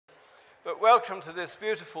but welcome to this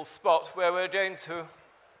beautiful spot where we're going to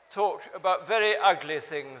talk about very ugly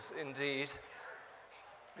things indeed,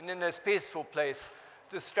 and in this peaceful place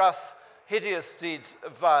discuss hideous deeds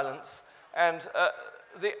of violence and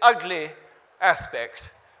the ugly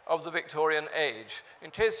aspect of the Victorian age.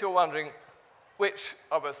 In case you're wondering which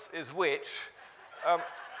of us is which,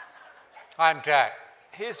 I'm Jack.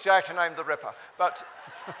 He's Jack and I'm the Ripper. But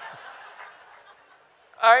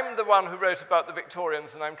I'm the one who wrote about the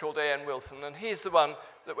Victorians, and I'm called A.N. Wilson, and he's the one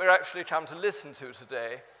that we're actually come to listen to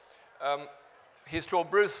today. He's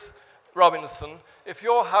called Bruce Robinson. If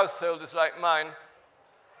your household is like mine,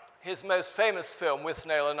 his most famous film, With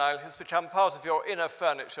Nail and Isle, has become part of your inner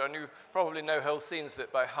furniture, and you probably know whole scenes of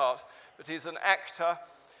it by heart. But he's an actor,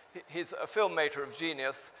 he's a filmmaker of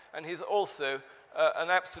genius, and he's also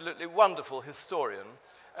an absolutely wonderful historian,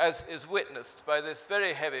 as is witnessed by this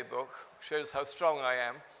very heavy book, shows how strong I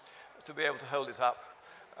am to be able to hold it up.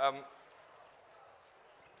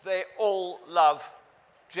 They all love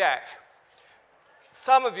Jack.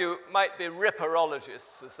 Some of you might be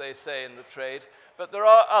ripperologists, as they say in the trade, but there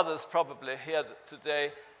are others probably here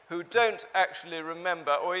today who don't actually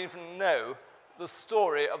remember or even know the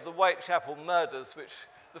story of the Whitechapel murders, which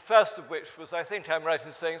the first of which was, I think I'm right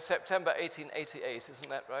in saying, September 1888, isn't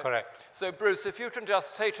that right? Correct. So, Bruce, if you can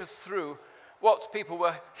just take us through what people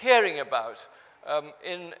were hearing about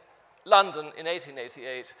in London in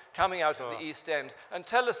 1888, coming out of the East End, and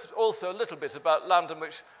tell us also a little bit about London,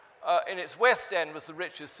 which in its West End was the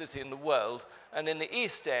richest city in the world, and in the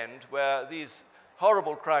East End, where these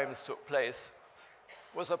horrible crimes took place,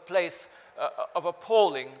 was a place of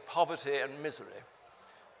appalling poverty and misery.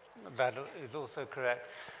 That is also correct.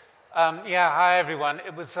 Yeah, hi everyone.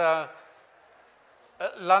 It was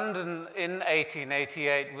London in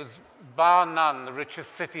 1888 was bar none the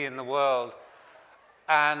richest city in the world,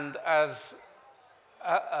 and as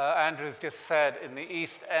Andrew's just said, in the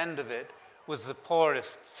East End of it was the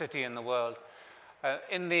poorest city in the world.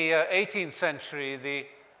 In the 18th century, the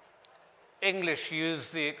English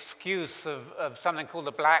used the excuse of something called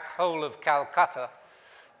the Black Hole of Calcutta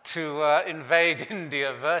to invade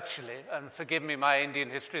India virtually. And forgive me, my Indian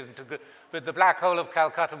history isn't too good, but the Black Hole of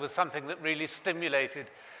Calcutta was something that really stimulated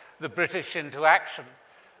the British into action.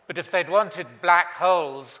 But if they'd wanted black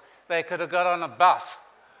holes, they could have got on a bus,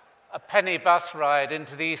 a penny bus ride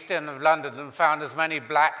into the East End of London and found as many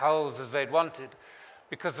black holes as they'd wanted,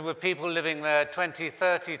 because there were people living there 20,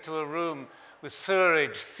 30 to a room with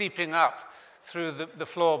sewerage seeping up through the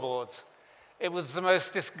floorboards. It was the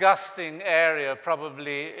most disgusting area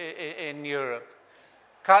probably in Europe.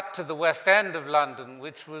 Cut to the West End of London,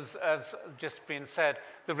 which was, as just been said,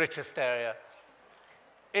 the richest area.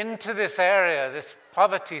 Into this area, this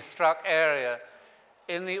poverty-struck area,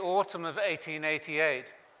 in the autumn of 1888,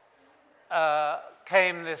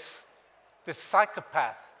 came this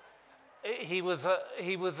psychopath. He was,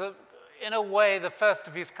 in a way, the first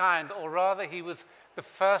of his kind, or rather, he was the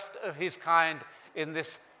first of his kind in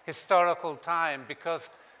this historical time, because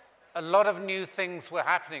a lot of new things were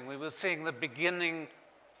happening. We were seeing the beginning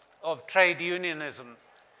of trade unionism,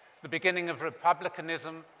 the beginning of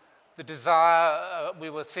republicanism, the desire, we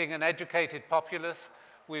were seeing an educated populace.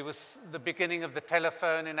 The beginning of the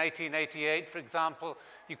telephone in 1888, for example.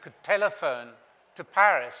 You could telephone to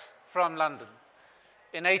Paris from London.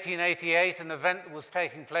 In 1888, an event that was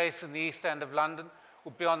taking place in the East End of London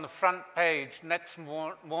would be on the front page next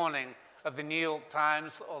morning of the New York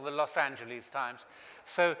Times or the Los Angeles Times.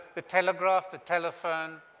 So the telegraph, the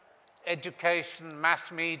telephone, education, mass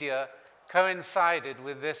media coincided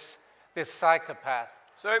with this psychopath.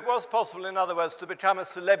 So it was possible, in other words, to become a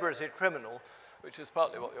celebrity criminal, which is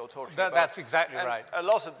partly what you're talking about. That's exactly and right. A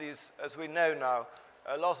lot of these, as we know now,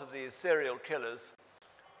 a lot of these serial killers,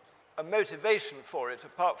 a motivation for it,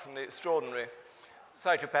 apart from the extraordinary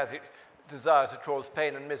psychopathic desire to cause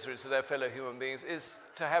pain and misery to their fellow human beings, is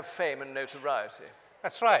to have fame and notoriety.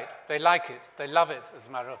 That's right. They like it. They love it, as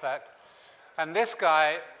a matter of fact. And this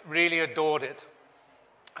guy really adored it.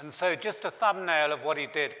 And so just a thumbnail of what he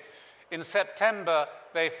did. In September,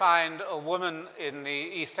 they find a woman in the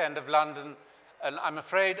East End of London, and I'm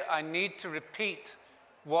afraid I need to repeat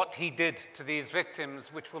what he did to these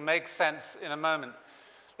victims, which will make sense in a moment.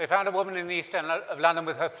 They found a woman in the East End of London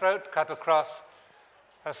with her throat cut across,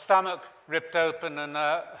 her stomach ripped open, and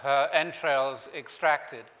her entrails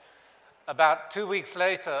extracted. About 2 weeks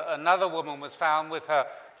later, another woman was found with her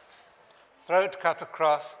throat cut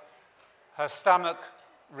across, her stomach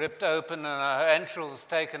ripped open, and her entrails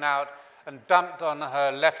taken out and dumped on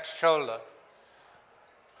her left shoulder.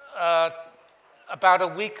 About a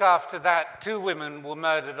week after that, 2 women were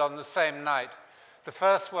murdered on the same night. The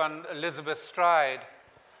first one, Elizabeth Stride,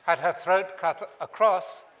 had her throat cut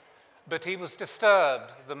across, but he was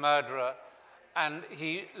disturbed, the murderer, and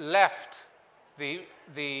he left the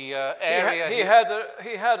area. He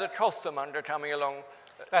had a costermonger coming along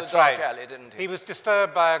That's the dark right. alley, didn't he? He was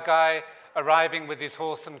disturbed by a guy arriving with his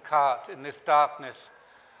horse and cart in this darkness,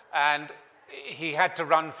 and he had to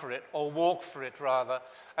run for it, or walk for it rather,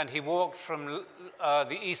 and he walked from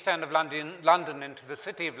the East End of London into the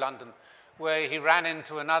City of London, where he ran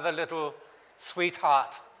into another little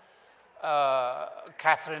sweetheart,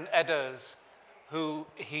 Catherine Eddowes, who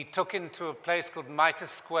he took into a place called Mitre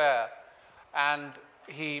Square, and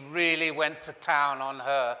he really went to town on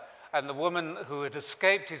her. And the woman who had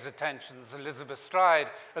escaped his attentions, Elizabeth Stride,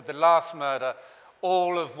 at the last murder,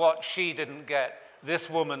 all of what she didn't get, this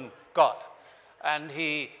woman got. And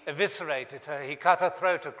he eviscerated her. He cut her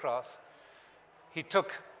throat across. He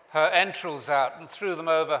took her entrails out and threw them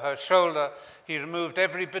over her shoulder. He removed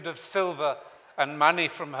every bit of silver and money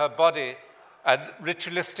from her body and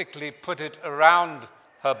ritualistically put it around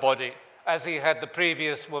her body, as he had the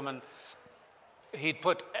previous woman. He'd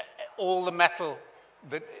put all the metal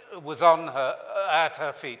that was on her, at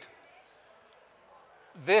her feet.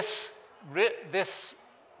 This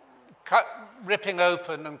ripping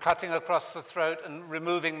open and cutting across the throat and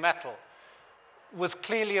removing metal was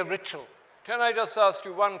clearly a ritual. Can I just ask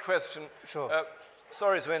you one question? Sure.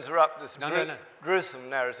 Sorry to interrupt this No. gruesome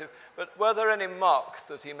narrative, but were there any marks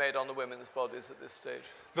that he made on the women's bodies at this stage?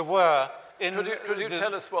 There were. Could you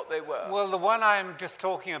tell us what they were? Well, the one I'm just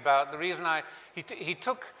talking about, the reason he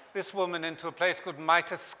took this woman into a place called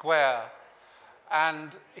Mitre Square,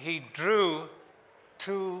 and he drew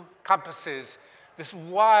 2 compasses, this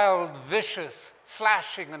wild, vicious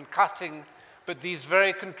slashing and cutting, but these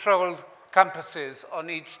very controlled compasses on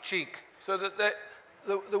each cheek. So that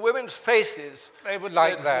the women's faces, They would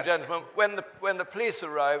like ladies that. and gentlemen, when the police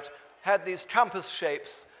arrived, had these compass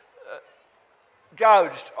shapes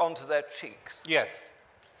gouged onto their cheeks. Yes.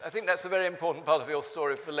 I think that's a very important part of your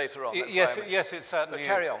story for later on. That's Yes, why I mentioned yes, it certainly But is.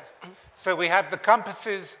 carry on. So we have the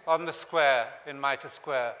compasses on the square, in Mitre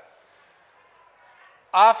Square.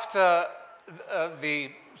 After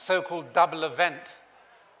the so-called double event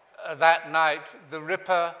that night, the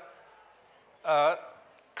Ripper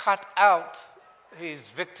cut out his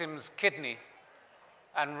victim's kidney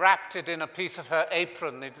and wrapped it in a piece of her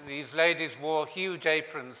apron. These ladies wore huge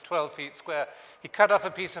aprons, 12 feet square. He cut off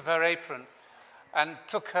a piece of her apron and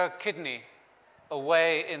took her kidney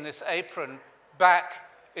away in this apron back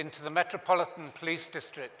into the Metropolitan Police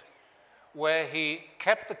District, where he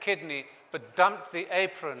kept the kidney but dumped the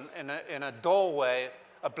apron in a doorway,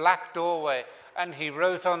 a black doorway, and he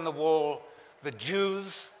wrote on the wall, "The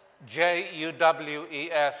Jews,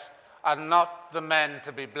 J-U-W-E-S, are not the men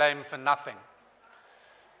to be blamed for nothing."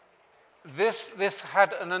 This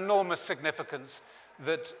had an enormous significance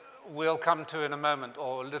that we'll come to in a moment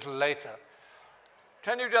or a little later.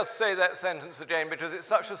 Can you just say that sentence again, because it's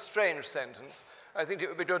such a strange sentence. I think it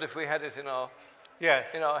would be good if we had it in our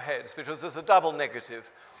heads, because there's a double negative.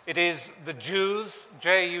 It is the Jews,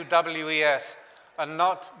 J-U-W-E-S, are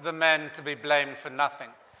not the men to be blamed for nothing.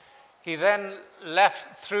 He then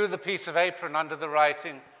threw the piece of apron under the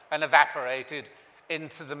writing and evaporated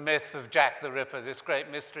into the myth of Jack the Ripper, this great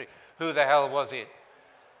mystery. Who the hell was he?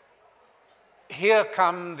 Here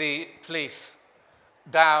come the police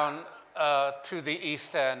down to the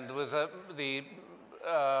East End. There was the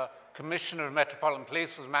Commissioner of Metropolitan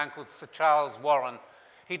Police was a man called Sir Charles Warren.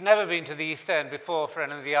 He'd never been to the East End before for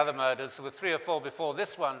any of the other murders. There were 3 or 4 before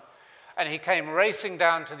this one. And he came racing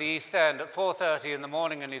down to the East End at 4:30 in the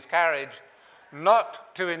morning in his carriage,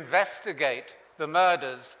 not to investigate the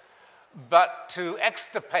murders, but to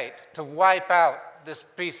extirpate, to wipe out this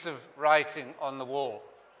piece of writing on the wall.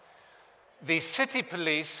 The city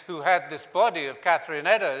police, who had this body of Catherine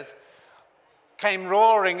Eddowes, came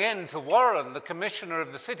roaring in to Warren, the commissioner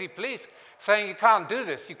of the city police, saying, "You can't do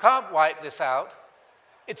this, you can't wipe this out.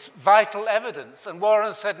 It's vital evidence." And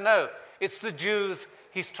Warren said, "No, it's the Jews.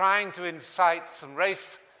 He's trying to incite some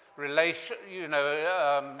race relation,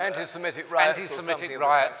 anti-Semitic riots, anti-Semitic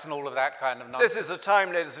riots and all of that kind of nonsense." This is a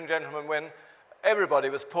time, ladies and gentlemen, when everybody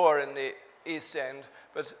was poor in the East End,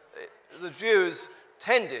 but the Jews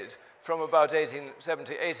tended, from about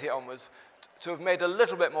 1870, 80 onwards, to have made a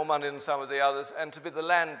little bit more money than some of the others and to be the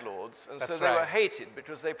landlords. And so they were hated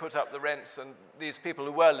because they put up the rents, and these people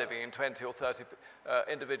who were living in 20 or 30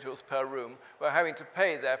 individuals per room were having to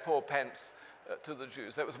pay their poor pence to the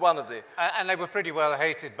Jews. That was one of the... And they were pretty well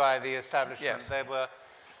hated by the establishment. Yes. They were,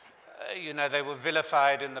 they were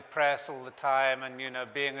vilified in the press all the time, and,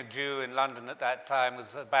 being a Jew in London at that time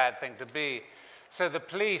was a bad thing to be. So the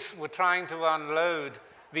police were trying to unload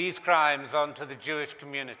these crimes onto the Jewish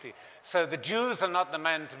community. So the Jews are not the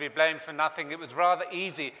men to be blamed for nothing. It was rather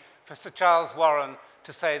easy for Sir Charles Warren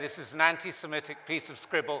to say this is an anti-Semitic piece of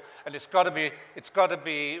scribble and it's got to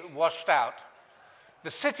be washed out.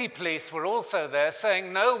 The city police were also there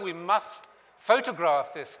saying, no, we must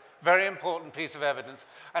photograph this very important piece of evidence.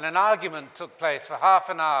 And an argument took place for half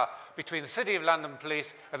an hour between the City of London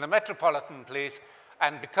Police and the Metropolitan Police.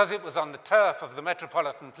 And because it was on the turf of the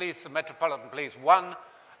Metropolitan Police won,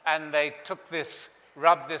 and they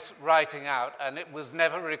rubbed this writing out, and it was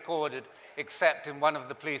never recorded except in one of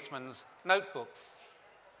the policemen's notebooks.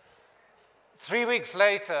 3 weeks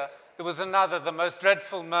later, there was another, the most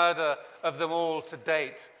dreadful murder of them all to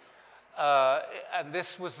date. And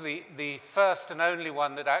this was the first and only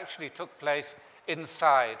one that actually took place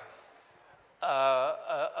inside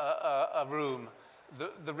a room.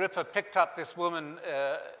 The Ripper picked up this woman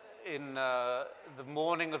in the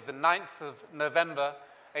morning of the 9th of November,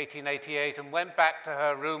 1888, and went back to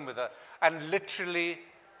her room with her, and literally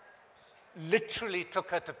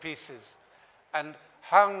took her to pieces, and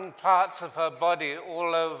hung parts of her body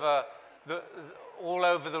all over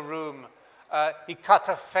the room. He cut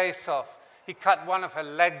her face off. He cut one of her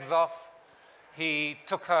legs off. He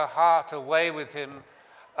took her heart away with him.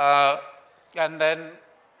 And then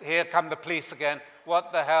here come the police again.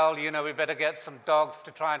 What the hell, you know, we better get some dogs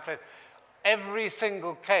to try and trace. Every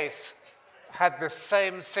single case had the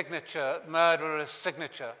same signature, murderer's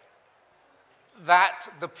signature, that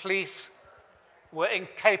the police were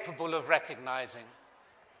incapable of recognizing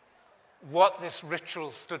what this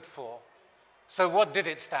ritual stood for. So what did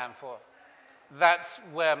it stand for? That's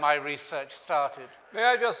where my research started. May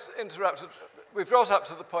I just interrupt? We've brought up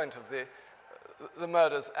to the point of the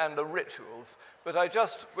murders and the rituals, but I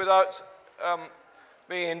just, without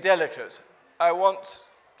being indelicate, I want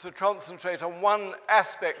to concentrate on one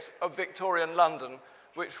aspect of Victorian London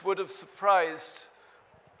which would have surprised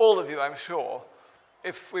all of you, I'm sure,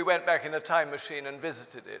 if we went back in a time machine and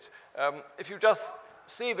visited it. If you just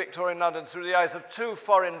see Victorian London through the eyes of two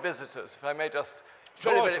foreign visitors, if I may just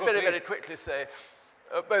very quickly say,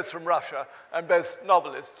 both from Russia and both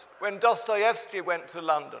novelists, when Dostoevsky went to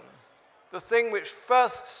London, the thing which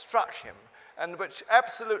first struck him and which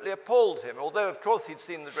absolutely appalled him, although of course he'd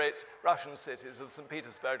seen the great Russian cities of St.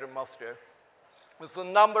 Petersburg and Moscow, was the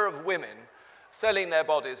number of women selling their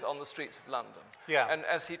bodies on the streets of London. Yeah. And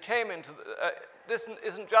as he came into this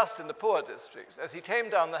isn't just in the poor districts, as he came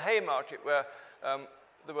down the Haymarket where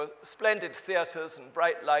there were splendid theatres and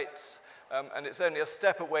bright lights, and it's only a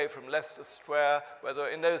step away from Leicester Square, where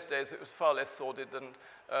in those days it was far less sordid and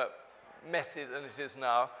messy than it is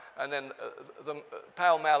now, and then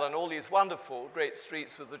Pall Mall and all these wonderful great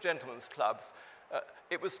streets with the gentlemen's clubs.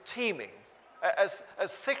 It was teeming, as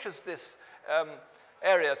thick as this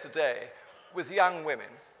area today, with young women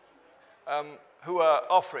who are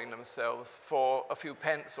offering themselves for a few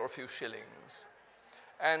pence or a few shillings.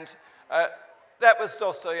 And that was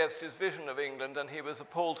Dostoevsky's vision of England, and he was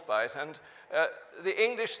appalled by it. And the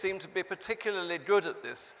English seem to be particularly good at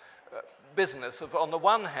this business of, on the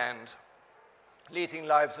one hand, leading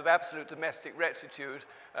lives of absolute domestic rectitude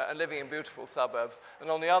and living in beautiful suburbs, and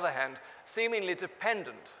on the other hand, seemingly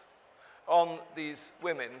dependent on these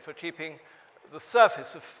women for keeping the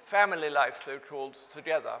surface of family life, so-called,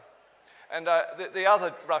 together. And the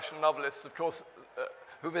other Russian novelist, of course,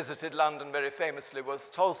 who visited London very famously was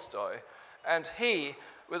Tolstoy. And he,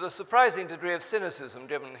 with a surprising degree of cynicism,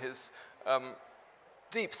 given his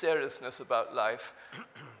deep seriousness about life,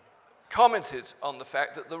 commented on the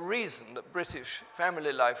fact that the reason that British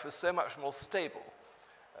family life was so much more stable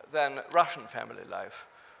than Russian family life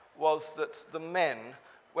was that the men,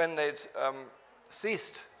 when they'd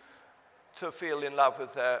ceased to feel in love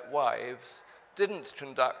with their wives, didn't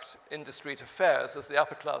conduct indiscreet affairs as the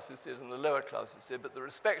upper classes did and the lower classes did, but the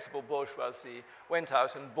respectable bourgeoisie went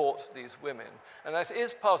out and bought these women. And that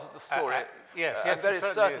is part of the story. Yes, I'm very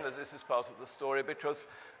certain that this is part of the story because,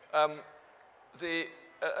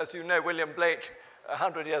 as you know, William Blake,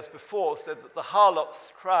 100 years before, said that the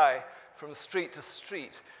harlot's cry from street to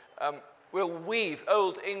street will weave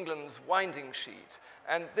old England's winding sheet.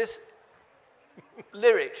 And this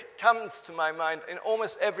lyric comes to my mind in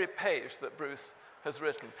almost every page that Bruce has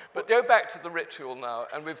written. But go back to the ritual now,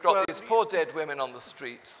 and we've got these poor dead women on the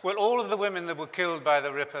streets. Well, all of the women that were killed by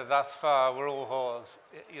the Ripper thus far were all whores,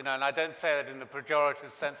 you know, and I don't say that in a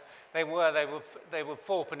pejorative sense. They were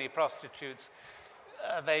fourpenny prostitutes.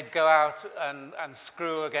 They'd go out and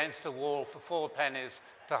screw against a wall for 4 pennies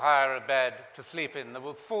to hire a bed to sleep in. There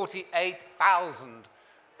were 48,000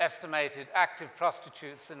 estimated active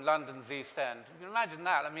prostitutes in London's East End. You can imagine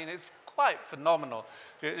that. I mean, it's quite phenomenal.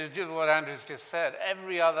 What Andrew's just said,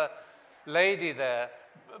 every other lady there,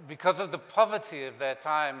 because of the poverty of their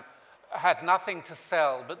time, had nothing to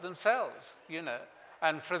sell but themselves, you know,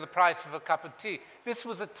 and for the price of a cup of tea. This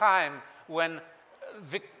was a time when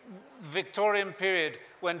Victorian period,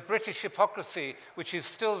 when British hypocrisy, which is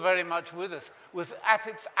still very much with us, was at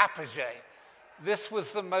its apogee. This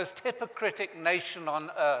was the most hypocritic nation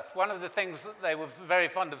on earth. One of the things that they were very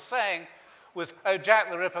fond of saying was, oh,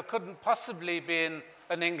 Jack the Ripper couldn't possibly be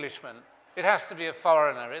an Englishman. It has to be a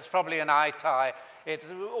foreigner. It's probably an Itai. It's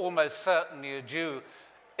almost certainly a Jew.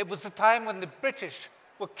 It was a time when the British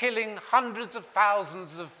were killing hundreds of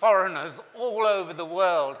thousands of foreigners all over the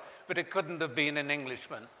world, but it couldn't have been an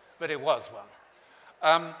Englishman, but it was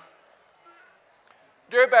one.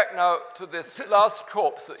 Go back now to this last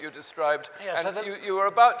corpse that you described, yeah, and you were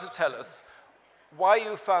about to tell us why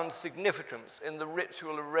you found significance in the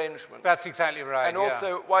ritual arrangement. That's exactly right, and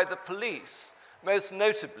also why the police, most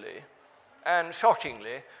notably and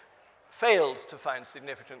shockingly, failed to find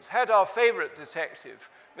significance. Had our favorite detective,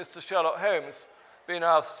 Mr. Sherlock Holmes, been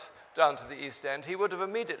asked down to the East End, he would have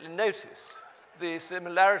immediately noticed the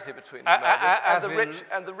similarity between the murders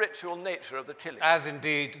and the ritual nature of the killing. As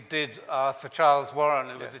indeed did Sir Charles Warren,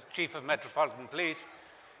 who was the Chief of Metropolitan Police.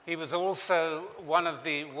 He was also one of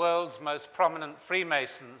the world's most prominent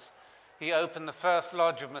Freemasons. He opened the first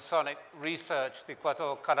lodge of Masonic research, the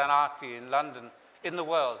Quattro Cadenati in London, in the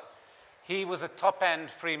world. He was a top-end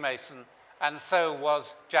Freemason, and so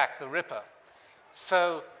was Jack the Ripper.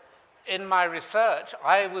 So in my research,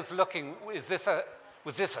 I was looking, was this a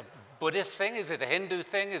Buddhist thing? Is it a Hindu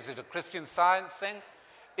thing? Is it a Christian Science thing?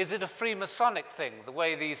 Is it a Freemasonic thing, the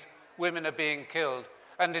way these women are being killed?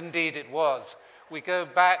 And indeed it was. We go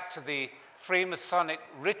back to the Freemasonic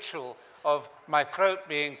ritual of my throat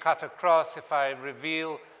being cut across if I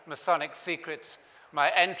reveal Masonic secrets,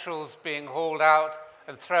 my entrails being hauled out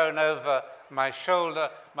and thrown over my shoulder,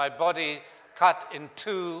 my body cut in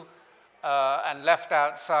two and left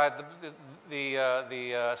outside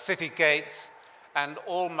the city gates, and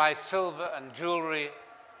all my silver and jewelry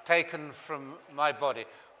taken from my body.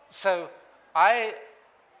 So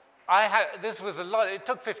this was a lot. It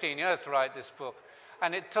took 15 years to write this book,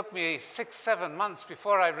 and it took me 6-7 months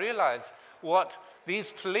before I realized what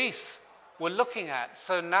these police were looking at.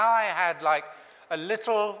 So now I had like a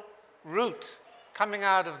little root coming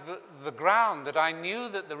out of the ground that I knew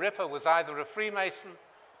that the Ripper was either a Freemason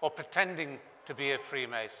or pretending to be a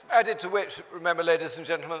Freemason. Added to which, remember, ladies and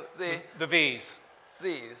gentlemen, the V's.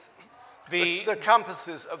 These. The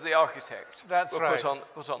compasses of the architect were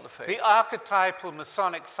put on the face. The archetypal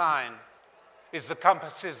Masonic sign is the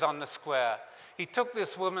compasses on the square. He took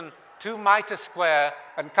this woman to Mitre Square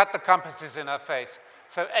and cut the compasses in her face.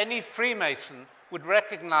 So any Freemason would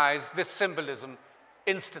recognize this symbolism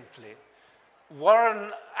instantly.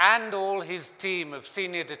 Warren and all his team of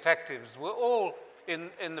senior detectives were all in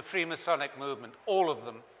the Freemasonic movement, all of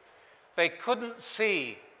them. They couldn't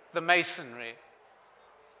see the masonry.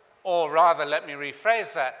 Or rather, let me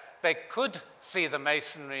rephrase that, they could see the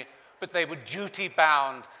masonry, but they were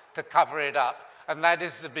duty-bound to cover it up. And that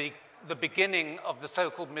is the beginning of the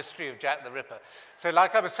so-called mystery of Jack the Ripper. So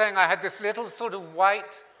like I was saying, I had this little sort of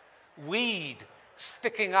white weed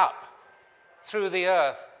sticking up through the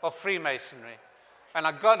earth of Freemasonry. And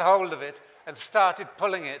I got hold of it and started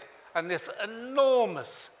pulling it, and this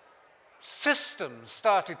enormous system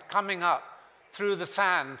started coming up through the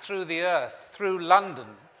sand, through the earth, through London,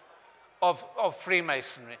 of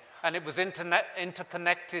Freemasonry, and it was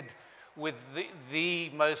interconnected with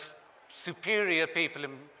the most superior people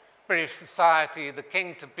in British society. The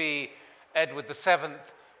king-to-be, Edward VII,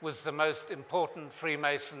 was the most important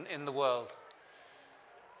Freemason in the world.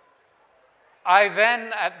 I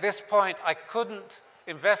then, at this point, I couldn't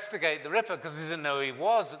investigate the Ripper because I didn't know who he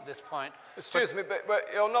was at this point. Excuse me, but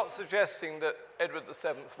you're not suggesting that Edward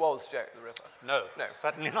VII was Jack the Ripper? No,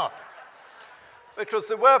 certainly not. Because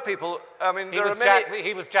there were people, I mean, there are many...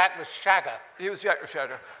 He was Jack the Shagger. He was Jack the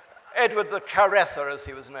Shagger. Edward the Caresser, as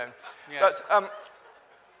he was known. Yes. But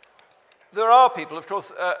there are people, of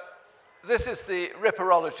course, this is the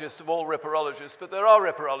Ripperologist of all Ripperologists, but there are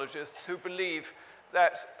Ripperologists who believe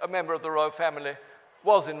that a member of the royal family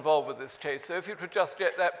was involved with this case. So if you could just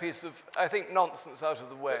get that piece of, I think, nonsense out of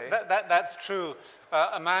the way. That's true.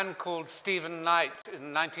 A man called Stephen Knight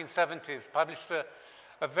in the 1970s published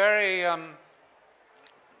a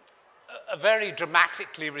very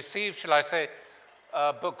dramatically received, shall I say,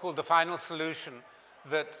 book called The Final Solution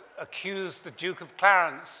that accused the Duke of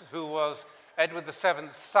Clarence, who was Edward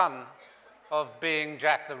VII's son, of being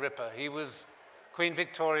Jack the Ripper. He was Queen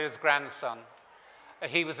Victoria's grandson.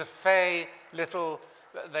 He was a fey little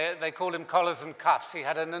They called him collars and cuffs. He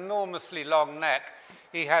had an enormously long neck.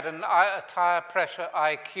 He had a tire pressure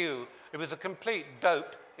IQ. It was a complete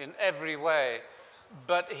dope in every way.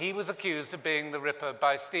 But he was accused of being the Ripper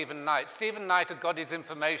by Stephen Knight. Stephen Knight had got his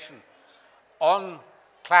information on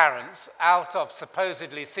Clarence out of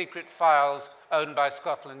supposedly secret files owned by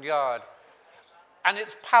Scotland Yard. And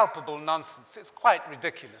it's palpable nonsense. It's quite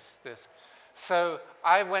ridiculous, this. So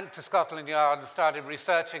I went to Scotland Yard and started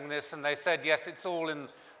researching this, and they said, yes, it's all in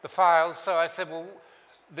the files. So I said, well,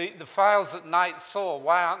 the files that Knight saw,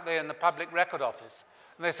 why aren't they in the Public Record Office?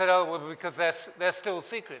 And they said, oh, well, because they're still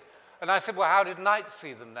secret. And I said, well, how did Knight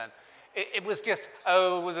see them then? It was just,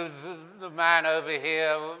 oh, the man over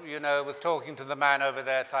here, you know, was talking to the man over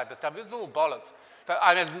there type of stuff. It was all bollocks. So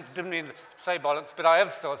I didn't mean to say bollocks, but I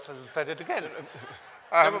have sort of said it again.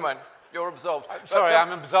 Never mind. You're absolved. Sorry,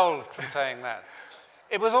 I'm absolved from saying that.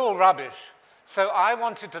 It was all rubbish. So I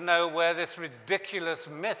wanted to know where this ridiculous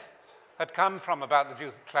myth had come from about the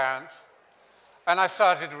Duke of Clarence, and I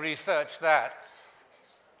started to research that.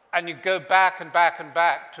 And you go back and back and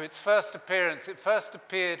back to its first appearance. It first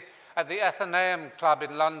appeared at the Athenaeum Club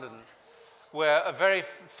in London, where a very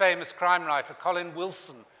famous crime writer, Colin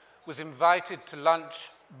Wilson, was invited to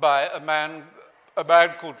lunch by a man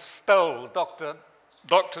called Stowell,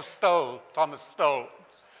 Dr. Stowell, Thomas Stowell,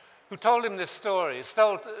 who told him this story.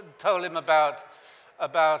 Stowell told him about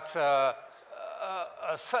a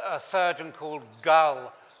surgeon called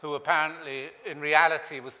Gull, who apparently, in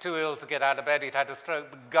reality, was too ill to get out of bed. He'd had a stroke.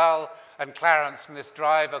 But Gull and Clarence and this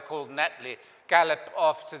driver called Netley gallop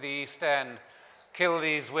off to the East End, kill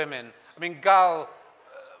these women. I mean, Gull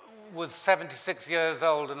was 76 years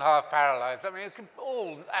old and half paralyzed. I mean, it's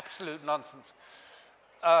all absolute nonsense.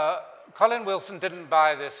 Colin Wilson didn't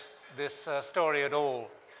buy this story at all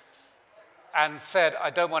and said, I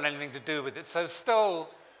don't want anything to do with it. So Stowell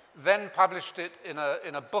then published it in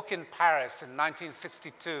a book in Paris in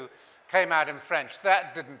 1962, came out in French.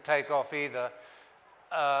 That didn't take off either.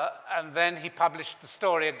 And then he published the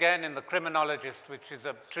story again in The Criminologist, which is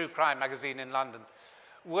a true crime magazine in London,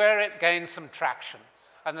 where it gained some traction.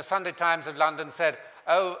 And the Sunday Times of London said,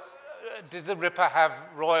 oh, did the Ripper have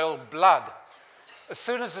royal blood? As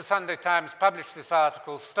soon as the Sunday Times published this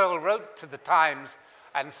article, Stowell wrote to the Times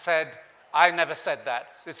and said, I never said that.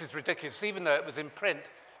 This is ridiculous, even though it was in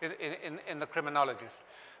print in The Criminologist.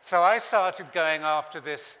 So I started going after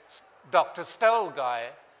this Dr. Stowell guy.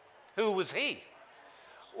 Who was he?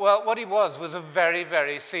 Well, what he was a very,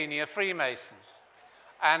 very senior Freemason.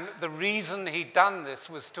 And the reason he'd done this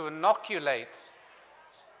was to inoculate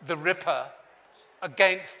the Ripper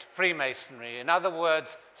against Freemasonry. In other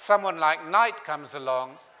words, someone like Knight comes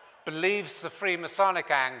along, believes the Freemasonic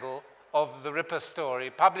angle of the Ripper story,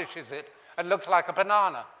 publishes it, and looks like a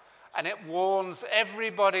banana. And it warns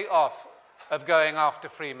everybody off of going after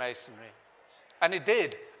Freemasonry. And it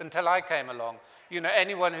did, until I came along. You know,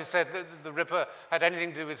 anyone who said that the Ripper had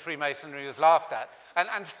anything to do with Freemasonry was laughed at,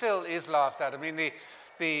 and still is laughed at. I mean,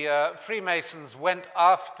 the Freemasons went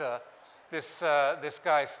after this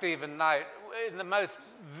guy, Stephen Knight, in the most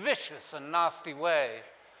vicious and nasty way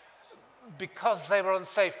because they were on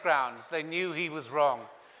safe ground. They knew he was wrong.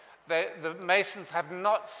 The Masons have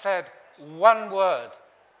not said one word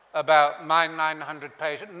about my 900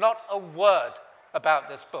 pages, not a word about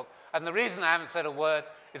this book. And the reason I haven't said a word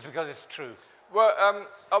is because it's true. Well,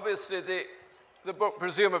 obviously, the book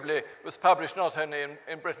presumably was published not only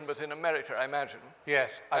in Britain but in America, I imagine.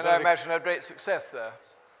 Yes. And I imagine had great success there.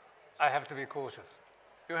 I have to be cautious.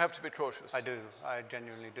 You have to be cautious. I do. I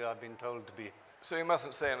genuinely do. I've been told to be. So you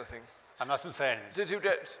mustn't say anything. I mustn't say anything. Did you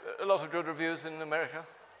get a lot of good reviews in America?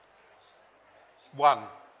 One.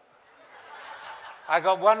 I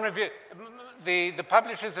got one review. The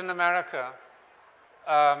publishers in America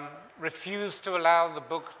refused to allow the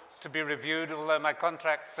book to be reviewed, although my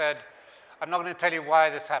contract said, I'm not going to tell you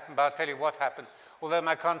why this happened, but I'll tell you what happened. Although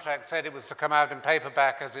my contract said it was to come out in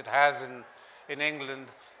paperback, as it has in England,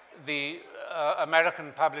 the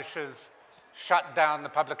American publishers shut down the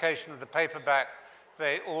publication of the paperback.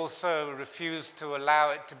 They also refused to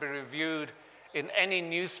allow it to be reviewed in any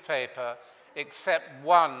newspaper except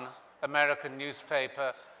one American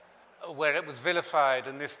newspaper where it was vilified,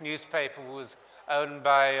 and this newspaper was owned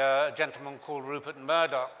by a gentleman called Rupert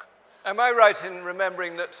Murdoch. Am I right in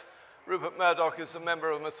remembering that Rupert Murdoch is a member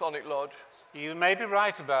of a Masonic lodge? You may be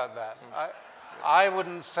right about that. I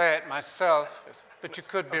wouldn't say it myself, Yes. but you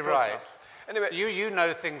could be right. Not. Anyway, You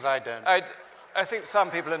know things I don't. I think some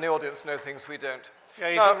people in the audience know things we don't. Yeah,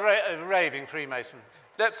 he's Now, a raving Freemason,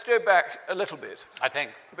 let's go back a little bit, I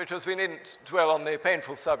think. because we needn't dwell on the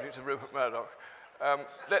painful subject of Rupert Murdoch.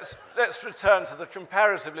 let's return to the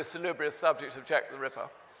comparatively salubrious subject of Jack the Ripper.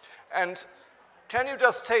 And can you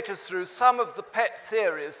just take us through some of the pet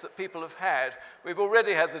theories that people have had? We've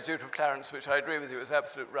already had the Duke of Clarence, which I agree with you is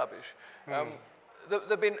absolute rubbish. There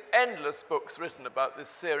have been endless books written about this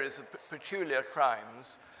series of peculiar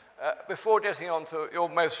crimes. Before getting on to your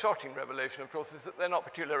most shocking revelation, of course, is that they're not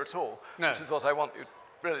peculiar at all, which is what I want you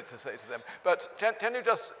really to say to them. But can you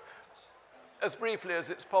just, as briefly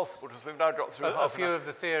as it's possible, because we've now got through a few of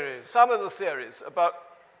the theories. Some of the theories about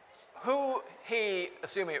who he,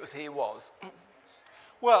 assuming it was he, was.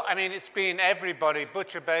 Well, I mean, it's been everybody,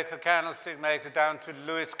 Butcher, Baker, Candlestick Maker, down to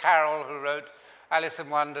Lewis Carroll, who wrote Alice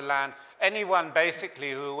in Wonderland. Anyone,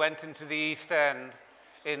 basically, who went into the East End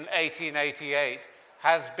in 1888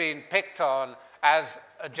 has been picked on as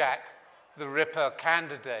a Jack the Ripper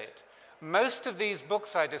candidate. Most of these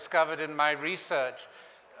books I discovered in my research,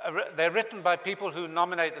 they're written by people who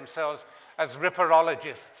nominate themselves as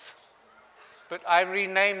Ripperologists. But I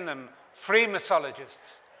rename them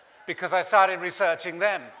Freemasologists, because I started researching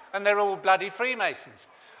them, and they're all bloody Freemasons.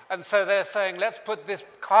 And so they're saying, let's put this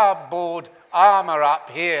cardboard armor up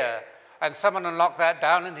here, and someone will knock that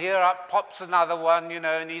down, and here up pops another one, you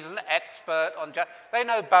know, and he's an expert on Jack. They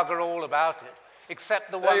know bugger all about it,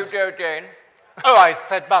 except the ones... There you go, Jane. Oh, I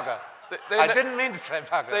said bugger. I didn't mean to say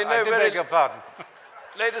bugger. I did beg your pardon.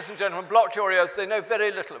 Ladies and gentlemen, block your ears. They know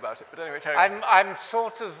very little about it, but anyway, carry on. I'm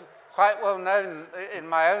sort of quite well known in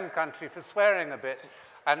my own country for swearing a bit.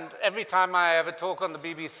 And every time I ever talk on the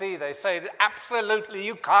BBC, they say that absolutely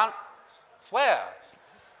you can't swear.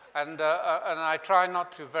 And I try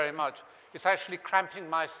not to very much. It's actually cramping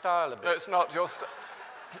my style a bit. No, it's not.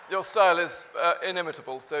 Your style is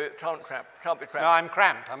inimitable, so it can't be cramped. No, I'm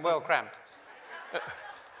cramped. I'm well cramped.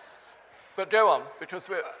 But go on, because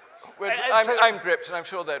I'm gripped, and I'm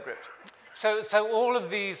sure they're gripped. So all of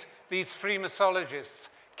these Freemasologists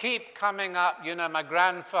keep coming up. You know, my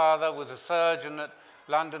grandfather was a surgeon at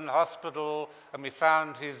London Hospital, and we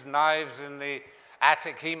found his knives in the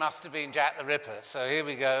attic. He must have been Jack the Ripper. So here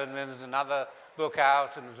we go, and then there's another book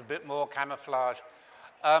out, and there's a bit more camouflage.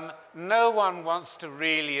 No one wants to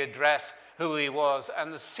really address who he was,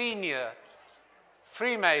 and the senior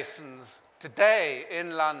Freemasons today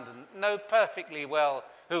in London know perfectly well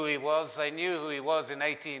who he was. They knew who he was in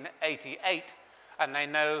 1888, and they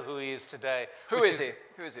know who he is today. Who is he?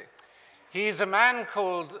 He's a man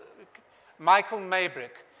called Michael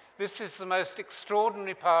Maybrick. This is the most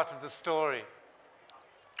extraordinary part of the story.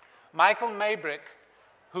 Michael Maybrick,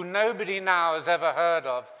 who nobody now has ever heard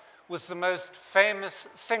of, was the most famous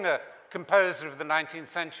singer-composer of the 19th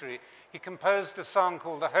century. He composed a song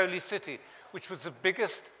called The Holy City, which was the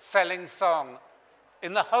biggest selling song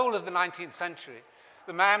in the whole of the 19th century.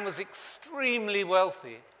 The man was extremely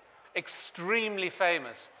wealthy, extremely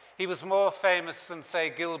famous. He was more famous than, say,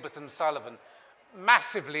 Gilbert and Sullivan.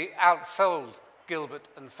 Massively outsold Gilbert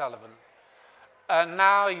and Sullivan.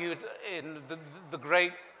 Now in the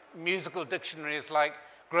great musical dictionaries like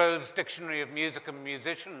Grove's Dictionary of Music and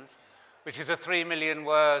Musicians, which is a 3 million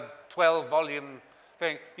word, 12-volume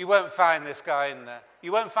thing, you won't find this guy in there.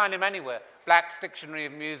 You won't find him anywhere. Black's Dictionary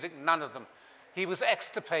of Music, none of them. He was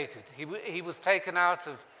extirpated. He was taken out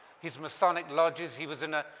of his Masonic lodges. He was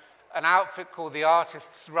in an outfit called the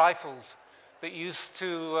Artists' Rifles that used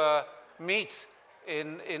to meet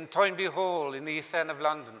in Toynbee Hall in the East End of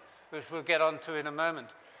London, which we'll get onto in a moment.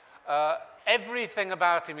 Everything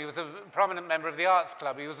about him, he was a prominent member of the Arts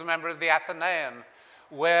Club. He was a member of the Athenaeum,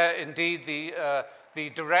 where indeed the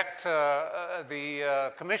director,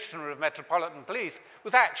 the commissioner of Metropolitan Police,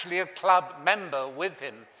 was actually a club member with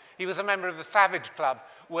him. He was a member of the Savage Club,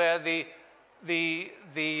 where the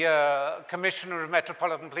commissioner of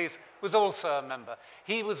Metropolitan Police was also a member.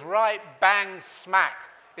 He was right bang smack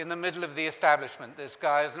in the middle of the establishment, this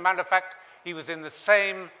guy. As a matter of fact, he was in the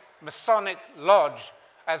same Masonic lodge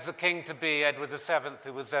as the king-to-be, Edward VII,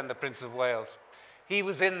 who was then the Prince of Wales. He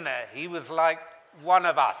was in there. He was like one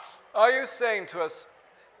of us. Are you saying to us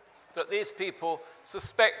that these people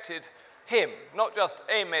suspected him, not just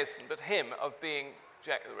a Mason, but him, of being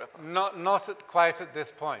Jack the Ripper? Not quite at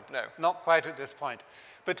this point. No. Not quite at this point.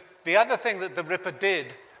 But the other thing that the Ripper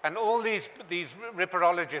did, and all these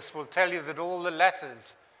Ripperologists will tell you that all the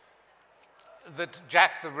letters that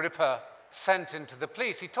Jack the Ripper sent into the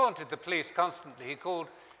police, he taunted the police constantly. He called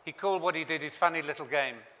what he did his funny little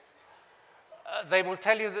game. They will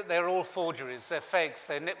tell you that they're all forgeries, they're fakes,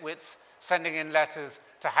 they're nitwits sending in letters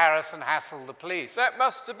to harass and hassle the police. That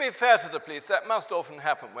must, to be fair to the police, that must often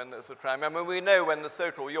happen when there's a crime. I mean, we know when the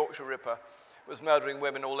so-called Yorkshire Ripper was murdering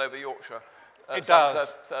women all over Yorkshire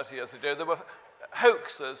 30 years ago, there were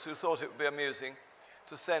hoaxers who thought it would be amusing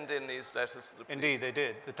to send in these letters to the police. Indeed, they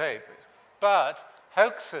did, the tape. But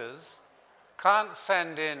hoaxers can't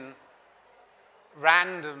send in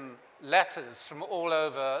random letters from all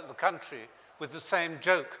over the country with the same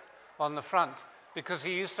joke on the front, because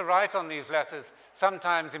he used to write on these letters,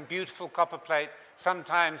 sometimes in beautiful copperplate,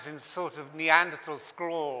 sometimes in sort of Neanderthal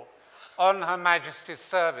scrawl, on Her Majesty's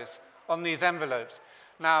service, on these envelopes.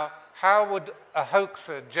 Now, how would a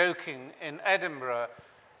hoaxer joking in Edinburgh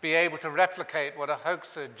be able to replicate what a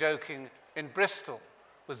hoaxer joking in Bristol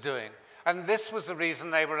was doing? And this was the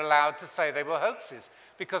reason they were allowed to say they were hoaxes,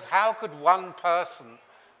 because how could one person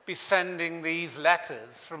be sending these letters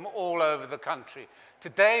from all over the country?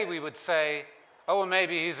 Today we would say, oh, well,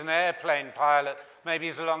 maybe he's an airplane pilot, maybe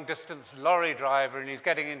he's a long-distance lorry driver and he's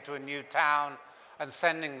getting into a new town and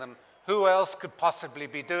sending them. Who else could possibly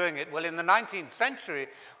be doing it? Well, in the 19th century,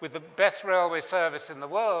 with the best railway service in the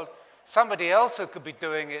world, somebody else who could be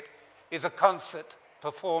doing it is a concert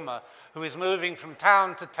performer who is moving from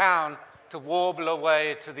town to town to warble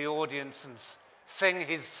away to the audience and sing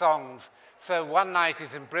his songs. So one night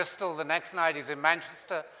he's in Bristol, the next night he's in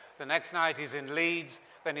Manchester, the next night he's in Leeds,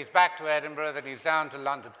 then he's back to Edinburgh, then he's down to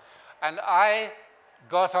London. And I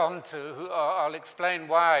got onto, I'll explain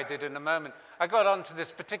why I did in a moment, I got onto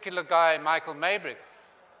this particular guy, Michael Maybrick,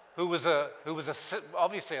 who was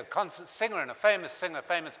obviously a concert singer and a famous singer,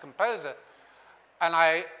 famous composer, and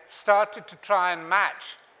I started to try and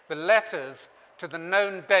match the letters to the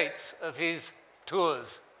known dates of his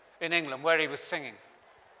tours in England, where he was singing.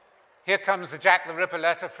 Here comes the Jack the Ripper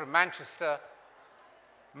letter from Manchester.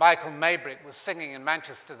 Michael Maybrick was singing in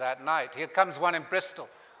Manchester that night. Here comes one in Bristol.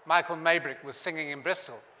 Michael Maybrick was singing in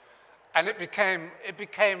Bristol. And it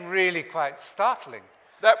became really quite startling.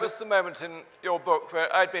 That was the moment in your book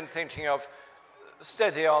where I'd been thinking of,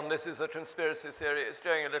 steady on, this is a conspiracy theory, it's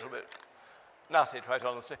going a little bit nutty, quite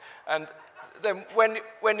honestly. And then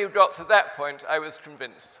when you got to that point, I was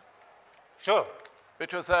convinced. Sure.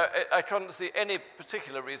 Because I couldn't see any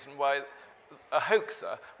particular reason why a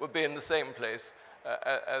hoaxer would be in the same place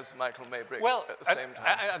as Michael Maybrick at the same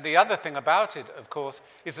time. The other thing about it, of course,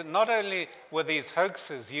 is that not only were these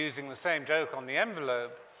hoaxers using the same joke on the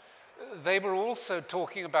envelope, they were also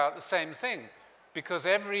talking about the same thing, because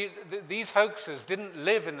these hoaxers didn't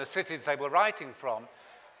live in the cities they were writing from.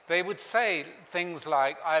 They would say things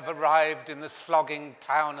like, I've arrived in the slogging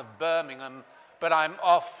town of Birmingham, but I'm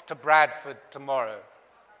off to Bradford tomorrow.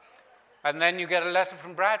 And then you get a letter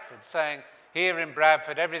from Bradford saying, here in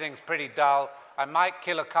Bradford, everything's pretty dull. I might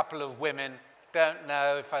kill a couple of women. Don't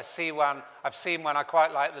know. If I see one, I've seen one I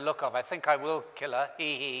quite like the look of. I think I will kill her.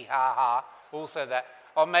 Hee hee, ha ha. Also that.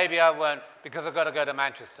 Or maybe I won't because I've got to go to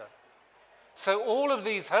Manchester. So all of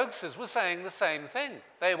these hoaxers were saying the same thing.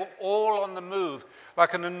 They were all on the move,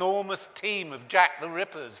 like an enormous team of Jack the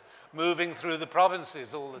Rippers moving through the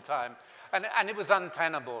provinces all the time. And it was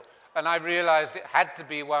untenable. And I realized it had to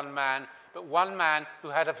be one man, but one man who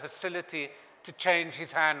had a facility to change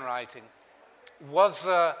his handwriting. Was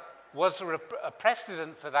there a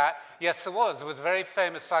precedent for that? Yes, there was. There was a very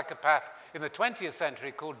famous psychopath in the 20th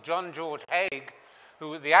century called John George Haigh,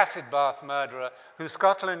 who was the acid bath murderer, who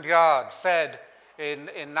Scotland Yard said in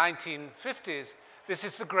 1950s, this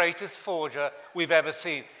is the greatest forger we've ever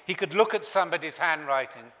seen. He could look at somebody's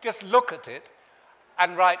handwriting, just look at it,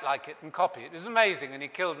 and write like it and copy it. It was amazing, and he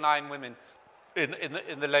killed 9 women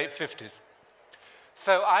in the late 50s.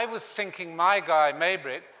 So I was thinking my guy,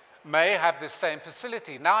 Maybrick, may have this same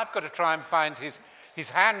facility. Now I've got to try and find his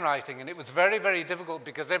handwriting, and it was very, very difficult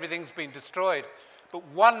because everything's been destroyed. But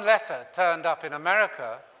one letter turned up in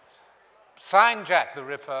America, signed Jack the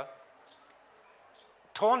Ripper,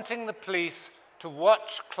 taunting the police to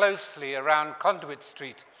watch closely around Conduit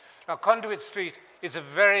Street. Now, Conduit Street is a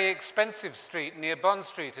very expensive street near Bond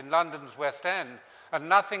Street in London's West End, and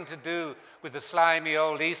nothing to do with the slimy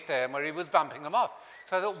old East End where he was bumping them off.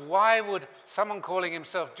 So I thought, why would someone calling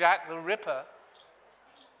himself Jack the Ripper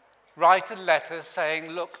write a letter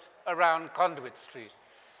saying, look around Conduit Street?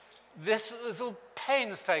 This was all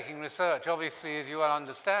painstaking research, obviously, as you well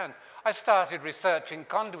understand. I started researching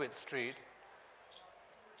Conduit Street,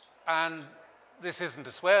 and this isn't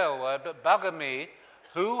a swear word, but bugger me,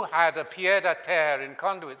 who had a pied-à-terre in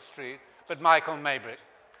Conduit Street but Michael Maybrick?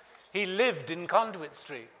 He lived in Conduit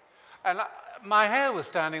Street. And my hair was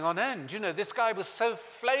standing on end. You know, this guy was so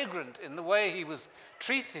flagrant in the way he was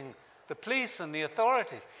treating the police and the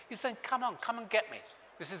authorities. He's saying, come on, come and get me.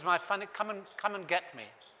 This is my funny, come and get me.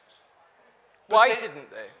 Why didn't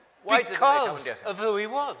they? Why didn't they come and get him? Because of who he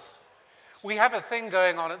was. We have a thing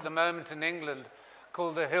going on at the moment in England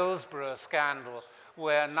called the Hillsborough scandal,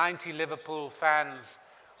 where 90 Liverpool fans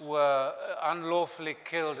were unlawfully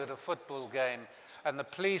killed at a football game. And the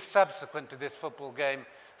police, subsequent to this football game,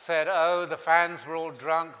 said, oh, the fans were all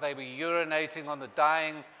drunk, they were urinating on the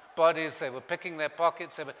dying bodies, they were picking their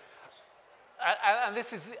pockets. And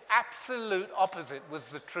this is the absolute opposite was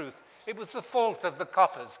the truth. It was the fault of the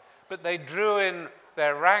coppers, but they drew in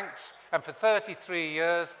their ranks, and for 33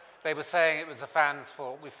 years, they were saying it was the fans'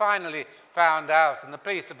 fault. We finally found out, and the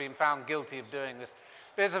police have been found guilty of doing this.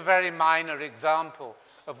 There's a very minor example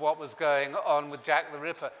of what was going on with Jack the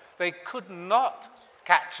Ripper. They could not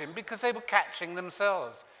catch him because they were catching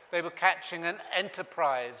themselves. They were catching an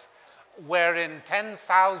enterprise wherein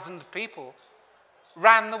 10,000 people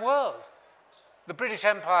ran the world. The British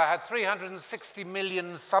Empire had 360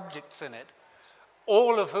 million subjects in it,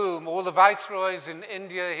 all of whom, all the viceroys in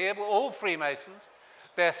India here, were all Freemasons.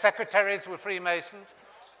 Their secretaries were Freemasons.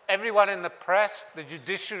 Everyone in the press, the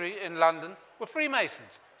judiciary in London, were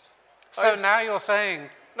Freemasons. So now you're saying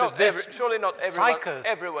surely not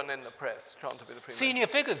everyone in the press trying to be the Freemason. Senior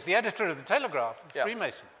figures, the editor of the Telegraph is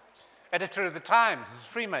Freemason. Editor of the Times is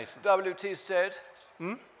Freemason. W.T. Stead?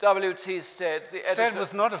 W.T. Stead, the editor. Stead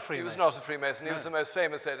was not a Freemason. He was not a Freemason. He was the most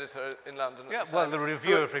famous editor in London at the time. Well, the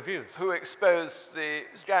Review of Reviews. Who exposed the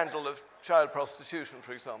scandal of child prostitution,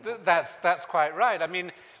 for example. That's quite right. I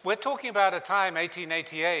mean, we're talking about a time,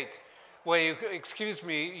 1888, where you, excuse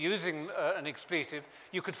me, using an expletive,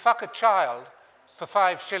 you could fuck a child for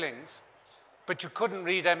 5 shillings, but you couldn't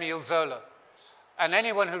read Émile Zola. And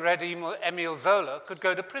anyone who read Émile Zola could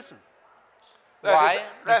go to prison. Why?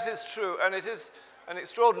 That is true, and it is an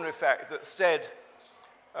extraordinary fact that Stead,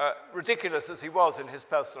 ridiculous as he was in his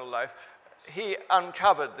personal life, he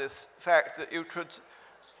uncovered this fact that you could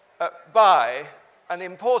buy an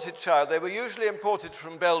imported child. They were usually imported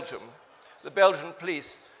from Belgium. The Belgian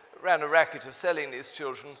police ran a racket of selling these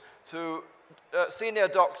children to senior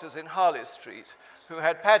doctors in Harley Street who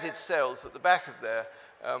had padded cells at the back of their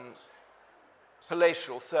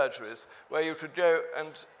palatial surgeries where you could go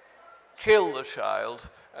and kill the child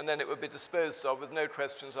and then it would be disposed of with no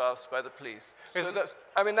questions asked by the police. So that's,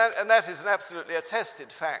 I mean, that is an absolutely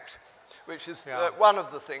attested fact, which is one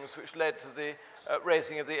of the things which led to the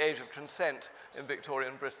raising of the age of consent in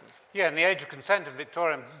Victorian Britain. Yeah, and the age of consent in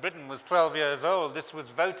Victorian Britain was 12 years old. This was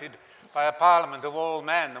voted by a parliament of all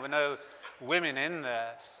men. There were no women in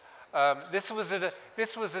there. This was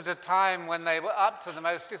at a time when they were up to the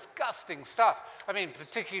most disgusting stuff. I mean,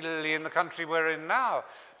 particularly in the country we're in now,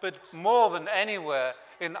 but more than anywhere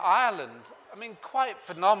in Ireland. I mean, quite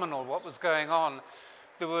phenomenal what was going on.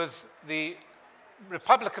 There was the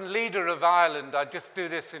Republican leader of Ireland, I just do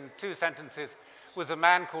this in 2 sentences, was a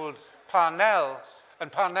man called Parnell,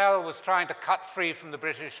 and Parnell was trying to cut free from the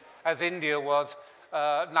British as India was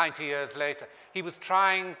 90 years later. He was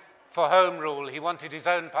trying for home rule. He wanted his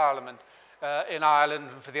own parliament in Ireland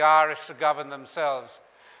and for the Irish to govern themselves.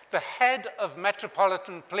 The head of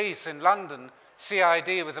Metropolitan Police in London,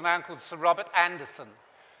 CID, was a man called Sir Robert Anderson.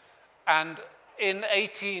 And in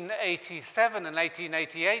 1887 and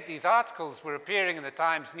 1888, these articles were appearing in the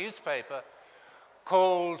Times newspaper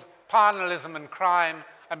called Parnellism and Crime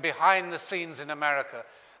and Behind the Scenes in America.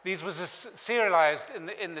 These were serialized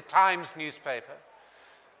in the Times newspaper.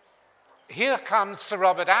 Here comes Sir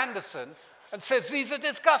Robert Anderson and says, these are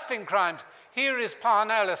disgusting crimes. Here is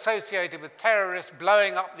Parnell associated with terrorists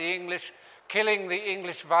blowing up the English, killing the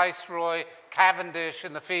English Viceroy, Cavendish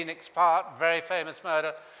in the Phoenix Park, very famous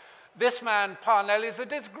murder. This man, Parnell, is a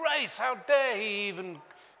disgrace. How dare he even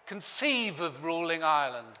conceive of ruling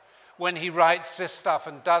Ireland when he writes this stuff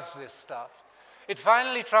and does this stuff? It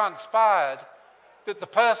finally transpired that the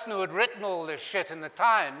person who had written all this shit in the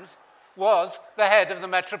Times was the head of the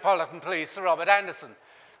Metropolitan Police, Sir Robert Anderson.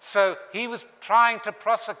 So he was trying to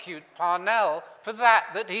prosecute Parnell for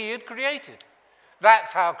that he had created.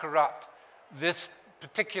 That's how corrupt this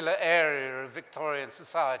particular area of Victorian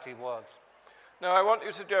society was. Now, I want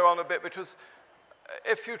you to go on a bit because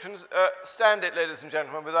if you can stand it, ladies and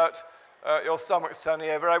gentlemen, without your stomachs turning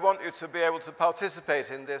over, I want you to be able to participate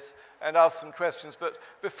in this and ask some questions. But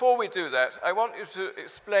before we do that, I want you to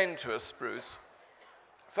explain to us, Bruce,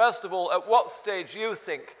 first of all, at what stage you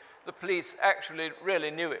think the police actually really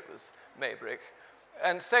knew it was Maybrick.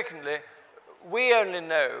 And secondly, we only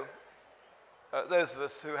know, those of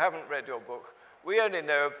us who haven't read your book, we only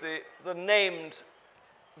know of the named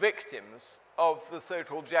victims of the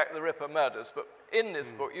so-called Jack the Ripper murders. But in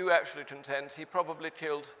this book, you actually contend he probably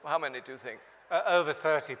killed, how many do you think? Over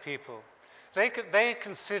 30 people. They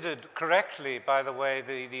considered correctly, by the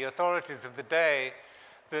way, the authorities of the day,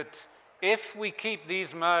 that if we keep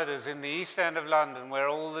these murders in the East End of London, where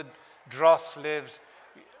all the dross lives,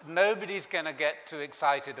 nobody's going to get too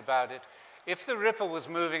excited about it. if the Ripper was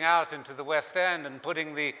moving out into the West End and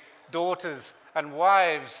putting the daughters and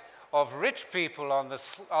wives of rich people on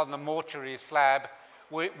the mortuary slab,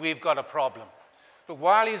 we've got a problem. But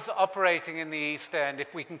while he's operating in the East End,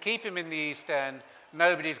 if we can keep him in the East End,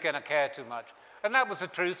 nobody's going to care too much. And that was the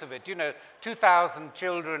truth of it. You know, 2,000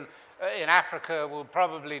 children in Africa will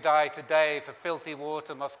probably die today for filthy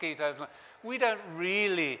water, mosquitoes. We don't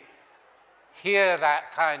really hear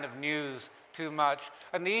that kind of news too much.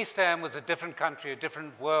 And the East End was a different country, a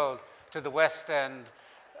different world to the West End.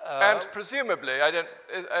 And presumably,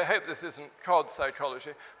 I hope this isn't cod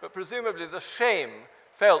psychology, but presumably the shame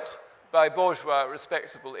felt by bourgeois,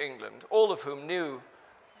 respectable England, all of whom knew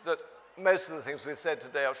that most of the things we've said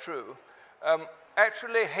today are true,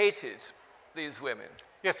 actually hated these women.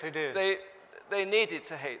 Yes, they did. They needed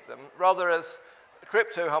to hate them, rather as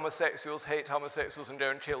crypto-homosexuals hate homosexuals and go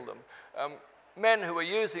and kill them. Men who were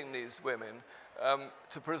using these women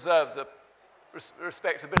to preserve the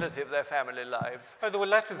respectability of their family lives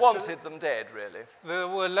wanted them dead, really. There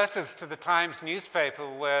were letters to the Times newspaper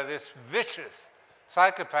where this vicious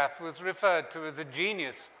psychopath was referred to as a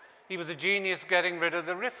genius. He was a genius getting rid of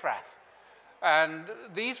the riffraff. And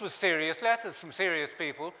these were serious letters from serious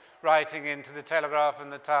people writing into the Telegraph and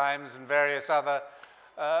the Times and various other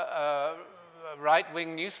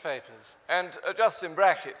right-wing newspapers. And just in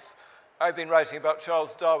brackets, I've been writing about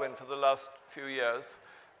Charles Darwin for the last few years.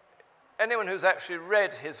 Anyone who's actually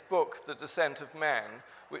read his book, The Descent of Man,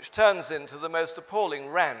 which turns into the most appalling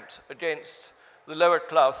rant against the lower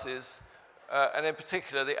classes, and in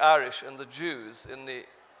particular the Irish and the Jews in the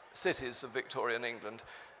cities of Victorian England,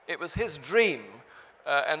 it was his dream,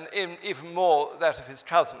 and even more that of his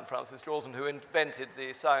cousin, Francis Galton, who invented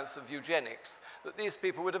the science of eugenics, that these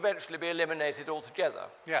people would eventually be eliminated altogether.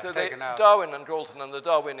 Yeah, so taken out. Darwin and Galton and the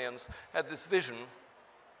Darwinians had this vision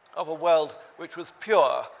of a world which was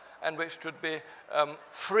pure and which could be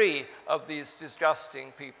free of these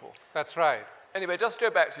disgusting people. That's right. Anyway, just go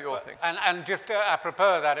back to your thing. And just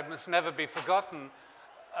apropos of that, it must never be forgotten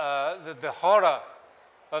the horror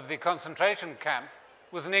of the concentration camp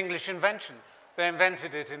was an English invention. They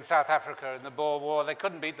invented it in South Africa in the Boer War. They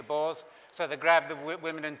couldn't beat the Boers, so they grabbed the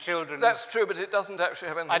women and children. That's true, but it doesn't actually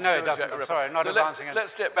have anything to do with Jack the Ripper. I know it doesn't. I'm sorry, I'm not advancing it.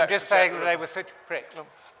 Let's get back to I'm just saying that they were such pricks.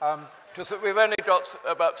 Just that we've only got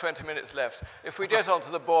about 20 minutes left. If we get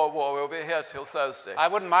onto the Boer War, we'll be here till Thursday. I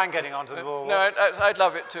wouldn't mind getting onto the Boer War. No, I'd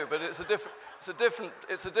love it too, but it's a different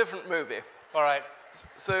movie. All right.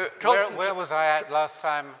 So where was I at last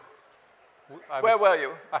time? Where were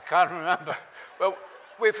you? I can't remember. Well,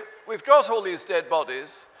 we've got all these dead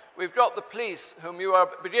bodies. We've got the police, whom you are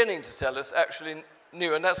beginning to tell us actually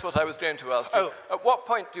knew, and that's what I was going to ask you. Oh. At what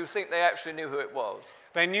point do you think they actually knew who it was?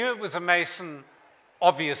 They knew it was a Mason,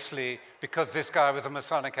 obviously, because this guy was a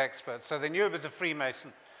Masonic expert. So they knew it was a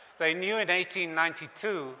Freemason. They knew in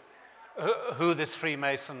 1892 who this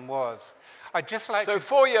Freemason was. I'd just like So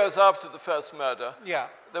 4 years after the first murder, yeah,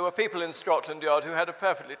 there were people in Scotland Yard who had a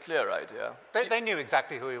perfectly clear idea. They knew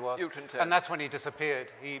exactly who he was. You can tell. And that's when he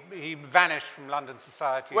disappeared. He vanished from London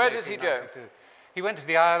society. Where did he go? He went to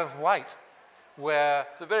the Isle of Wight, where...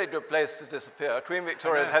 It's a very good place to disappear. Queen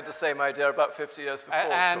Victoria had the same idea about 50 years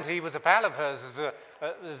before. And he was a pal of hers.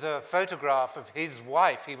 There's a photograph of his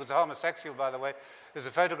wife. He was a homosexual, by the way. There's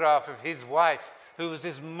a photograph of his wife, who was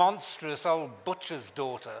this monstrous old butcher's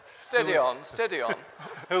daughter. Steady on.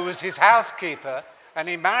 Who was his housekeeper, and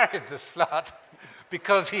he married the slut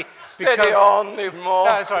because he... Steady on, even more.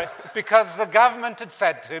 No, sorry, because the government had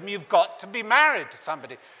said to him, you've got to be married to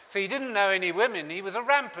somebody. So he didn't know any women. He was a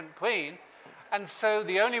rampant queen, and so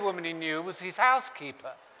the only woman he knew was his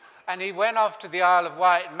housekeeper. And he went off to the Isle of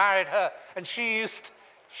Wight and married her, and she used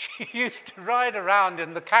to ride around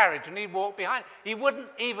in the carriage, and he'd walk behind. He wouldn't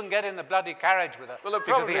even get in the bloody carriage with her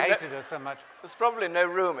because he hated her so much. There's probably no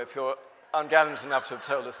room if you're ungallant enough to have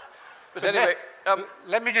told us. But anyway...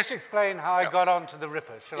 let me just explain how I got on to the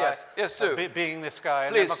Ripper, shall I? Yes, do. Being this guy,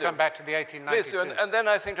 and Please then we'll come back to the 1892. Please do, and then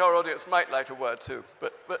I think our audience might like a word too.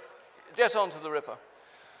 But get on to the Ripper.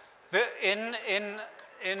 In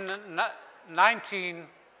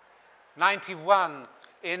 1991,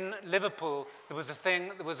 in Liverpool, there was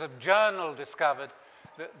a journal discovered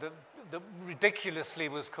that ridiculously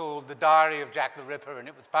was called The Diary of Jack the Ripper, and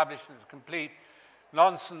it was published as complete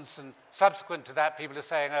nonsense, and subsequent to that, people are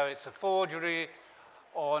saying, oh, it's a forgery,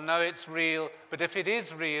 or no, it's real, but if it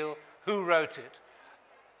is real, who wrote it?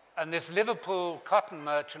 And this Liverpool cotton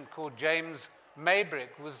merchant called James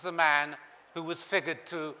Maybrick was the man who was figured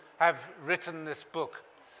to have written this book,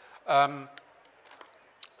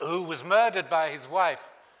 who was murdered by his wife,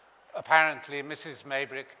 apparently Mrs.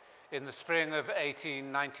 Maybrick, in the spring of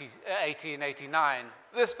 1889.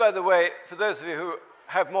 This, by the way, for those of you who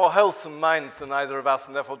have more wholesome minds than either of us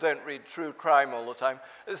and therefore don't read true crime all the time,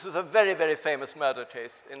 this was a very, very famous murder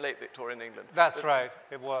case in late Victorian England. That's right,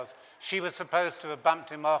 it was. She was supposed to have bumped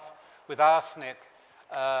him off with arsenic,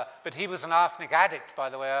 but he was an arsenic addict, by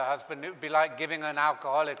the way, her husband. It would be like giving an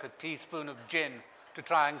alcoholic a teaspoon of gin to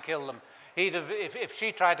try and kill them. He'd have, if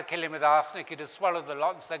she tried to kill him with arsenic, he'd have swallowed the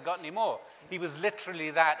lot and said, got any more. He was literally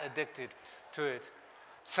that addicted to it.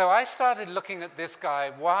 So I started looking at this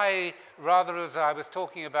guy. Why, rather as I was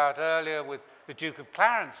talking about earlier with the Duke of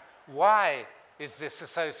Clarence, why is this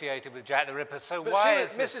associated with Jack the Ripper? So but why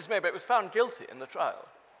she, Mrs. Maybrick was found guilty in the trial.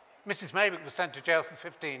 Mrs. Maybrick was sent to jail for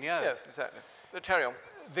 15 years. Yes, exactly. But carry on.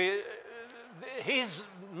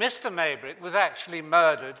 Mr. Maybrick was actually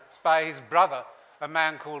murdered by his brother, a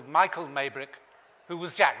man called Michael Maybrick, who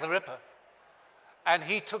was Jack the Ripper. And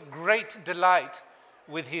he took great delight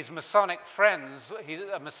with his Masonic friends,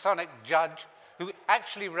 a Masonic judge who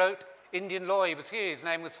actually wrote Indian law. He was here, his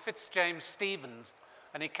name was Fitzjames Stevens.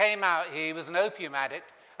 And he came out here, he was an opium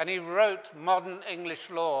addict, and he wrote modern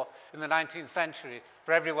English law in the 19th century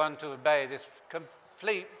for everyone to obey, this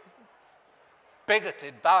complete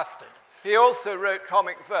bigoted bastard. He also wrote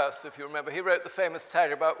comic verse, if you remember. He wrote the famous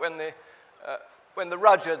tale about when the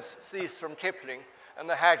Rudjards cease from Kipling and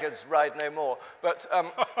the Haggards ride no more. But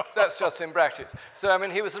that's just in brackets. So, I mean,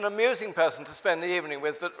 he was an amusing person to spend the evening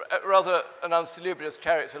with, but rather an unsalubrious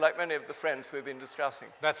character, like many of the friends we've been discussing.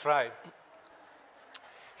 That's right.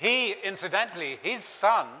 He, incidentally, his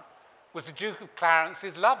son was the Duke of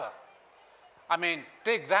Clarence's lover. I mean,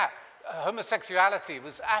 dig that. Homosexuality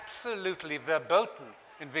was absolutely verboten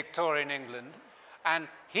in Victorian England, and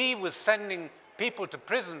he was sending people to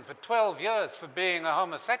prison for 12 years for being a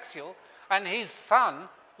homosexual, and his son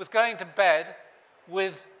was going to bed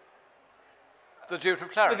with the Duke of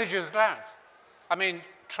Clarence. With the Duke of Clarence. I mean,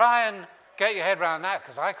 try and get your head around that,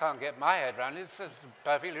 because I can't get my head around it. It's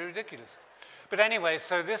perfectly ridiculous. But anyway,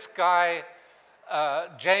 so this guy,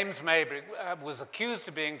 James Maybrick, was accused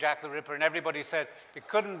of being Jack the Ripper, and everybody said, it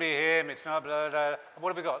couldn't be him, it's not, blah, blah.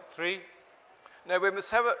 What have we got, 3? No,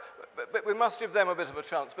 we must give them a bit of a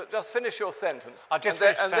chance, but just finish your sentence. I'll just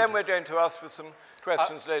finish the sentence. Then we're going to ask for some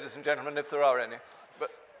questions, ladies and gentlemen, if there are any.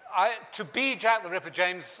 But to be Jack the Ripper,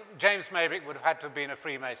 James Maybrick would have had to have been a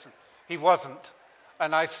Freemason. He wasn't.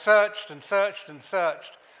 And I searched and searched and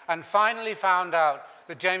searched, and finally found out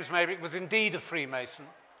that James Maybrick was indeed a Freemason,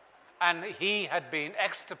 and he had been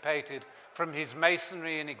extirpated from his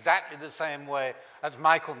masonry in exactly the same way as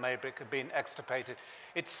Michael Maybrick had been extirpated.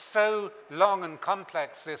 It's so long and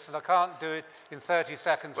complex, this, that I can't do it in 30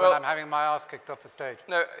 seconds when I'm having my ass kicked off the stage.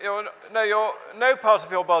 No, no part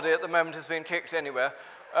of your body at the moment is being kicked anywhere.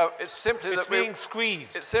 It's simply it's being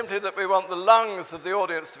squeezed. It's simply that we want the lungs of the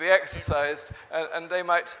audience to be exercised, and they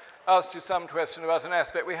might ask you some question about an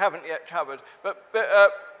aspect we haven't yet covered. But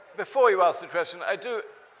before you ask the question, I do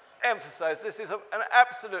emphasize this is an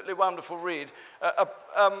absolutely wonderful read.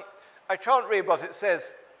 I can't read what it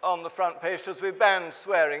says on the front page because we banned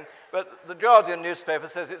swearing, but the Guardian newspaper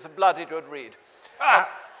says it's a bloody good read.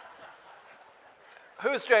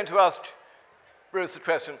 Who's going to ask Bruce a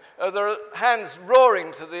question? There are hands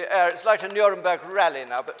roaring to the air. It's like a Nuremberg rally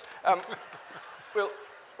now, but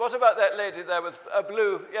what about that lady there with a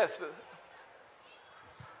blue, yes?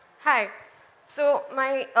 Hi. So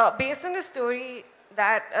based on the story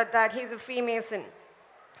that he's a Freemason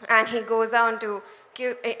and he goes on to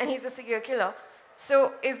kill, and he's a serial killer.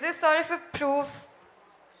 So is this sort of a proof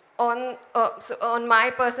on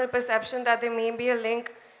my personal perception that there may be a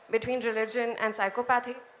link between religion and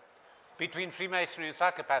psychopathy? Between Freemasonry and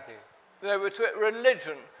psychopathy? No, between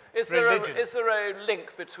religion. Is there a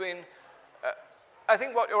link between... I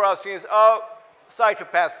think what you're asking is, are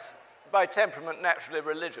psychopaths by temperament naturally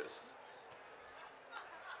religious?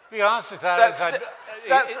 The answer to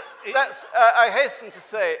that I hasten to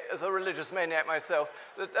say, as a religious maniac myself,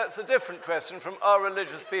 that that's a different question from are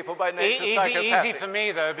religious people by nature psychopathic? Easy for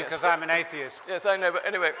me, though, because I'm an atheist. Yes, I know, but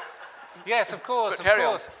anyway. Yes, of course, of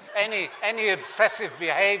course. Any obsessive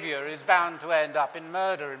behavior is bound to end up in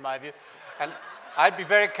murder, in my view. And I'd be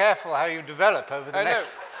very careful how you develop over the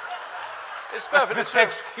next... It's perfectly true.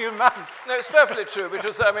 Next few months. No, it's perfectly true,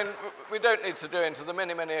 because, I mean, we don't need to go into the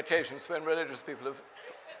many, many occasions when religious people have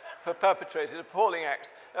perpetrated appalling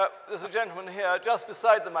acts. There's a gentleman here just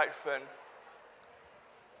beside the microphone.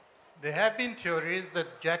 There have been theories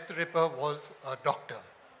that Jack the Ripper was a doctor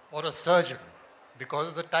or a surgeon because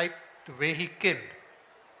of the way he killed,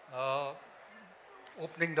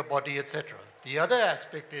 opening the body, etc. The other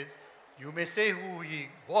aspect is, you may say who he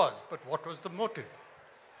was, but what was the motive?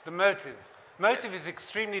 The motive? Motive is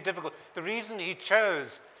extremely difficult. The reason he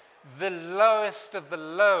chose the lowest of the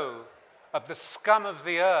low, of the scum of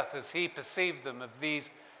the earth, as he perceived them, of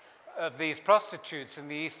these prostitutes in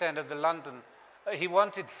the East End of the London, he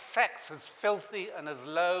wanted sex as filthy and as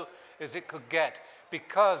low as it could get,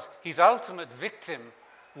 because his ultimate victim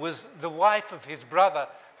was the wife of his brother,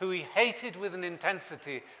 who he hated with an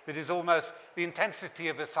intensity that is almost the intensity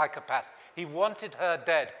of a psychopath. He wanted her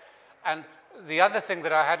dead. And the other thing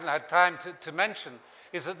that I hadn't had time to mention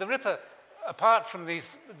is that the Ripper, apart from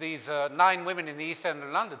these 9 women in the East End of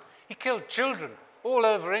London, he killed children all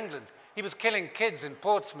over England. He was killing kids in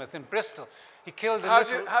Portsmouth, in Bristol. He killed How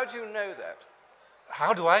do you know that?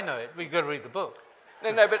 How do I know it? We've got to read the book.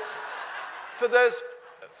 No, but for those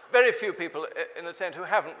very few people in the tent who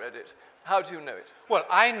haven't read it, how do you know it? Well,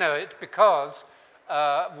 I know it because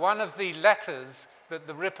one of the letters that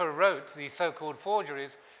the Ripper wrote, these so-called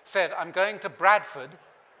forgeries, said, I'm going to Bradford,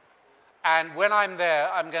 and when I'm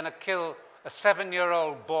there, I'm going to kill a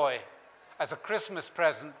 7-year-old boy as a Christmas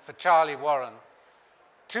present for Charlie Warren.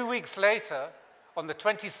 2 weeks later, on the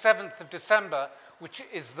 27th of December, which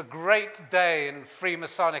is the great day in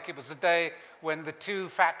Freemasonic, it was the day when the two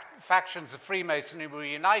factions of Freemasonry were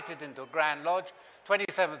united into a Grand Lodge,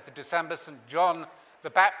 27th of December, St. John the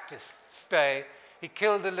Baptist's Day. He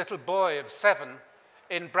killed a little boy of 7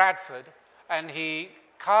 in Bradford, and he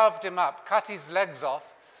carved him up, cut his legs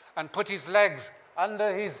off, and put his legs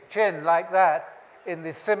under his chin like that in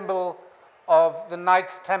the symbol of the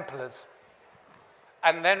Knights Templars,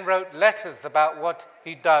 and then wrote letters about what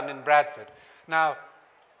he'd done in Bradford. Now,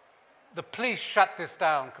 the police shut this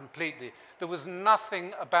down completely. There was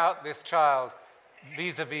nothing about this child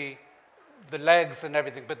vis-a-vis the legs and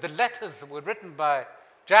everything, but the letters that were written by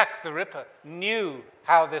Jack the Ripper knew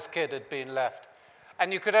how this kid had been left.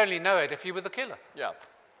 And you could only know it if you were the killer. Yeah,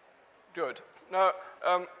 good. Now,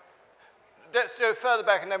 let's go further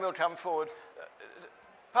back and then we'll come forward.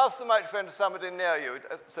 Pass the microphone to somebody near you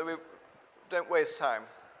so we don't waste time.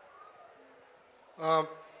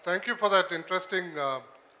 Thank you for that interesting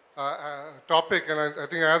topic, and I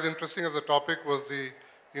think as interesting as the topic was the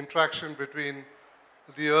interaction between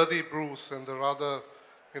the earthy Bruce and the rather,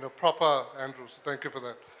 proper Andrews. Thank you for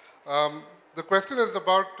that. The question is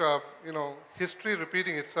about, history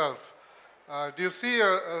repeating itself. Do you see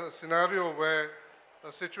a scenario where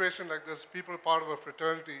a situation like this, people part of a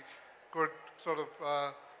fraternity could sort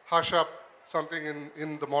of hush up something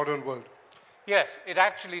in the modern world? Yes, it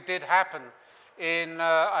actually did happen in,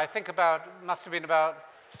 I think must have been about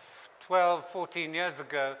 12, 14 years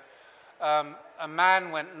ago. A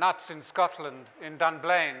man went nuts in Scotland, in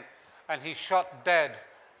Dunblane, and he shot dead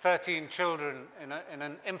 13 children in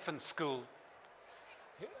an infant school.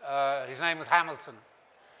 His name was Hamilton.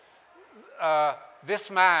 This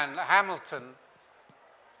man, Hamilton,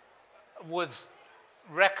 was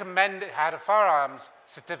recommended, had a firearms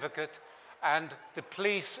certificate, and the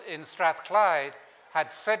police in Strathclyde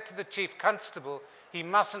had said to the chief constable, he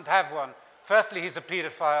mustn't have one. Firstly, he's a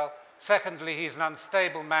paedophile. Secondly, he's an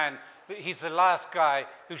unstable man. He's the last guy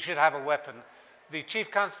who should have a weapon. The chief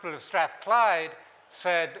constable of Strathclyde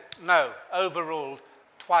said, no, overruled,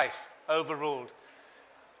 twice, overruled.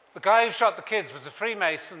 The guy who shot the kids was a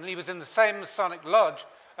Freemason, and he was in the same Masonic lodge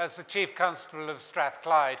as the chief constable of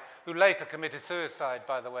Strathclyde, who later committed suicide,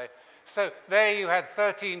 by the way. So there you had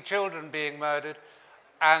 13 children being murdered,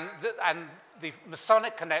 and the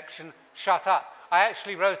Masonic connection shut up. I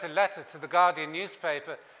actually wrote a letter to the Guardian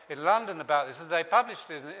newspaper in London about this, and they published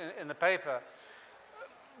it in the paper.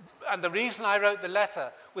 And the reason I wrote the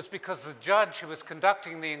letter was because the judge who was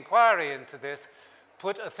conducting the inquiry into this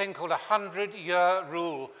put a thing called a 100-year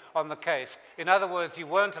rule on the case. In other words, you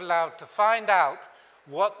weren't allowed to find out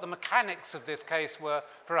what the mechanics of this case were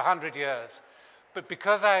for 100 years. But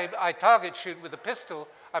because I target shoot with a pistol,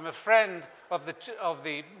 I'm a friend of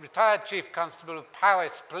the retired chief constable of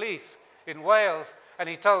Powys Police in Wales, and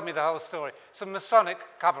he told me the whole story. It's a Masonic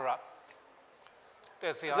cover-up.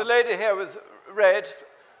 There's the answer. The lady here was Reid,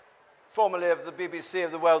 formerly of the BBC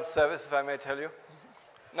of the World Service, if I may tell you.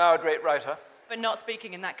 Now a great writer. But not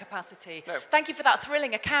speaking in that capacity. No. Thank you for that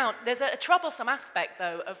thrilling account. There's a troublesome aspect,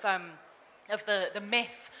 though, of the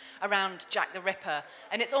myth around Jack the Ripper,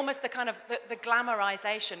 and it's almost the kind of the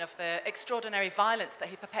glamorization of the extraordinary violence that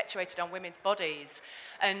he perpetuated on women's bodies,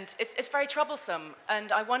 and it's very troublesome,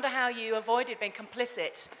 and I wonder how you avoided being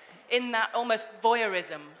complicit in that almost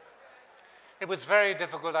voyeurism. It was very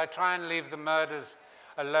difficult. I try and leave the murders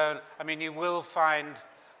alone. I mean, you will find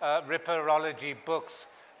Ripperology books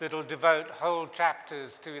that'll devote whole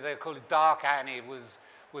chapters to, they're called Dark Annie,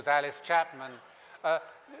 was Alice Chapman.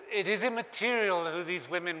 It is immaterial who these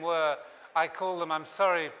women were. I call them, I'm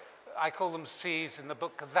sorry, I call them C's in the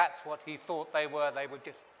book because that's what he thought they were. They were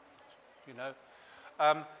just, you know.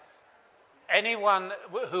 Anyone,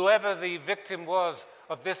 whoever the victim was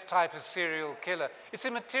of this type of serial killer, it's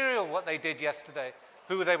immaterial what they did yesterday,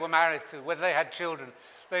 who they were married to, whether they had children.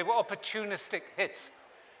 They were opportunistic hits.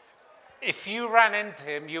 If you ran into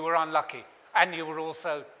him, you were unlucky, and you were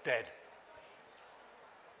also dead.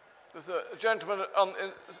 There's a gentleman in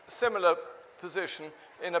a similar position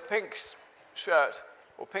in a pink shirt,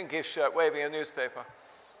 or pinkish shirt, waving a newspaper.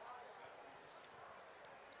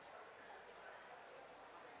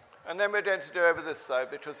 And then we're going to go over this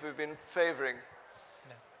side because we've been favoring.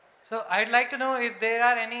 So I'd like to know if there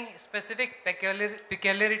are any specific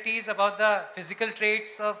peculiarities about the physical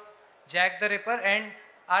traits of Jack the Ripper, and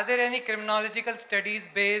are there any criminological studies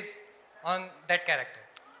based on that character?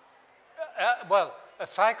 Well, a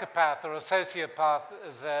psychopath or a sociopath,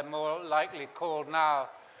 as they're more likely called now,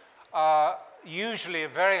 are usually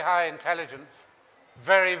of very high intelligence,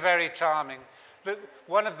 very, very charming.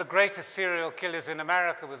 One of the greatest serial killers in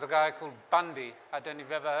America was a guy called Bundy. I don't know if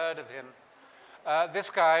you've ever heard of him. This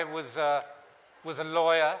guy was a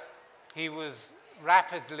lawyer. He was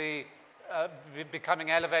rapidly becoming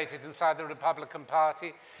elevated inside the Republican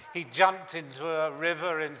Party. He jumped into a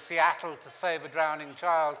river in Seattle to save a drowning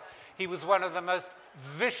child. He was one of the most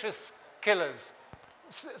vicious killers,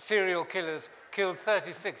 serial killers, killed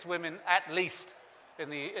 36 women at least in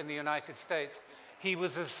the United States. He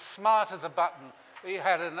was as smart as a button. He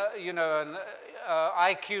had an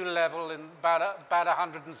IQ level in about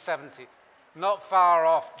 170, not far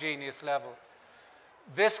off genius level.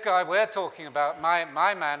 This guy we're talking about, my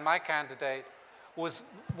man, my candidate, was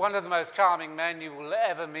one of the most charming men you will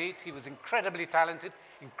ever meet. He was incredibly talented,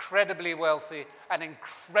 incredibly wealthy, and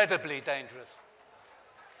incredibly dangerous.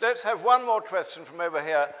 Let's have one more question from over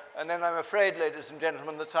here, and then I'm afraid, ladies and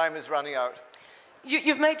gentlemen, the time is running out.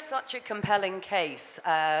 You've made such a compelling case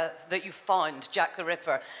that you found Jack the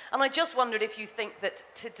Ripper. And I just wondered if you think that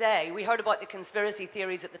today, we heard about the conspiracy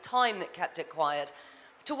theories at the time that kept it quiet.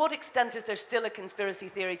 To what extent is there still a conspiracy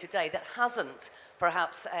theory today that hasn't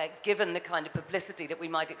perhaps given the kind of publicity that we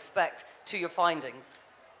might expect to your findings?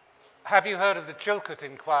 Have you heard of the Chilcot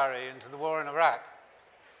inquiry into the war in Iraq?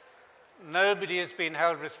 Nobody has been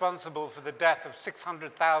held responsible for the death of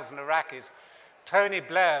 600,000 Iraqis. Tony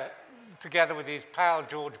Blair, together with his pal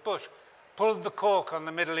George Bush, pulled the cork on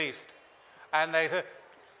the Middle East. And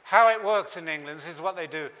how it works in England, this is what they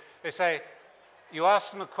do. They say, you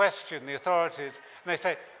ask them a question, the authorities, and they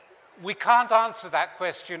say, we can't answer that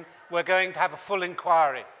question, we're going to have a full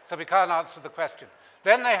inquiry, so we can't answer the question.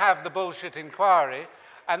 Then they have the bullshit inquiry,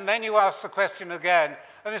 and then you ask the question again,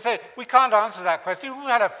 and they say, we can't answer that question, we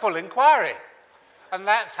had a full inquiry. And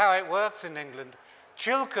that's how it works in England.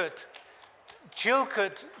 Chilcot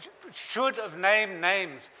should have named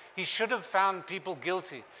names. He should have found people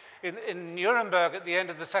guilty. In Nuremberg at the end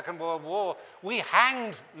of the Second World War, we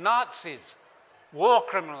hanged Nazis, war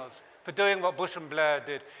criminals, for doing what Bush and Blair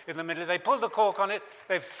did in the middle. They pulled the cork on it.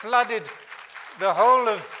 They flooded the whole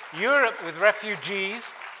of Europe with refugees,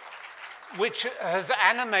 which has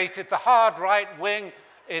animated the hard right wing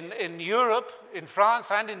in Europe, in France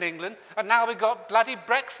and in England, and now we've got bloody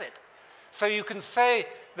Brexit. So you can say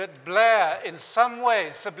that Blair, in some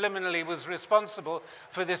ways, subliminally was responsible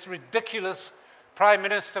for this ridiculous prime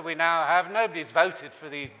minister we now have. Nobody's voted for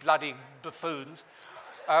these bloody buffoons.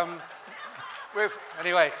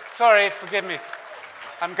 Anyway, sorry, forgive me.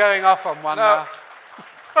 I'm going off on one now.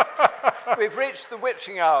 We've reached the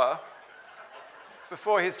witching hour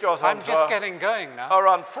before he's got on I'm just getting going now.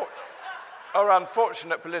 Our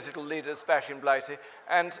unfortunate political leaders back in Blighty.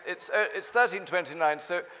 And it's 13:29,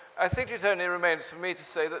 so I think it only remains for me to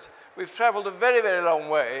say that we've travelled a very, very long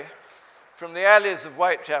way from the alleys of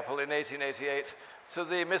Whitechapel in 1888 to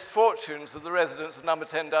the misfortunes of the residents of number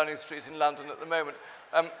 10 Downing Street in London at the moment.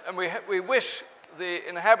 And we wish the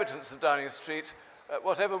inhabitants of Downing Street,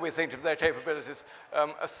 whatever we think of their capabilities,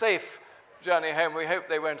 a safe journey home. We hope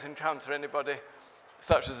they won't encounter anybody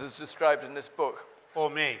such as is described in this book. Or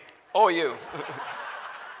me. Or you.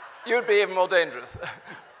 You'd be even more dangerous.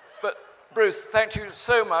 But Bruce, thank you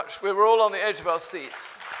so much. We were all on the edge of our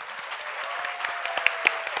seats.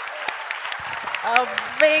 A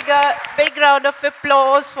big round of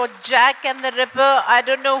applause for Jack and the Ripper. I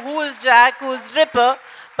don't know who is Jack, who is Ripper,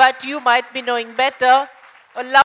 but you might be knowing better.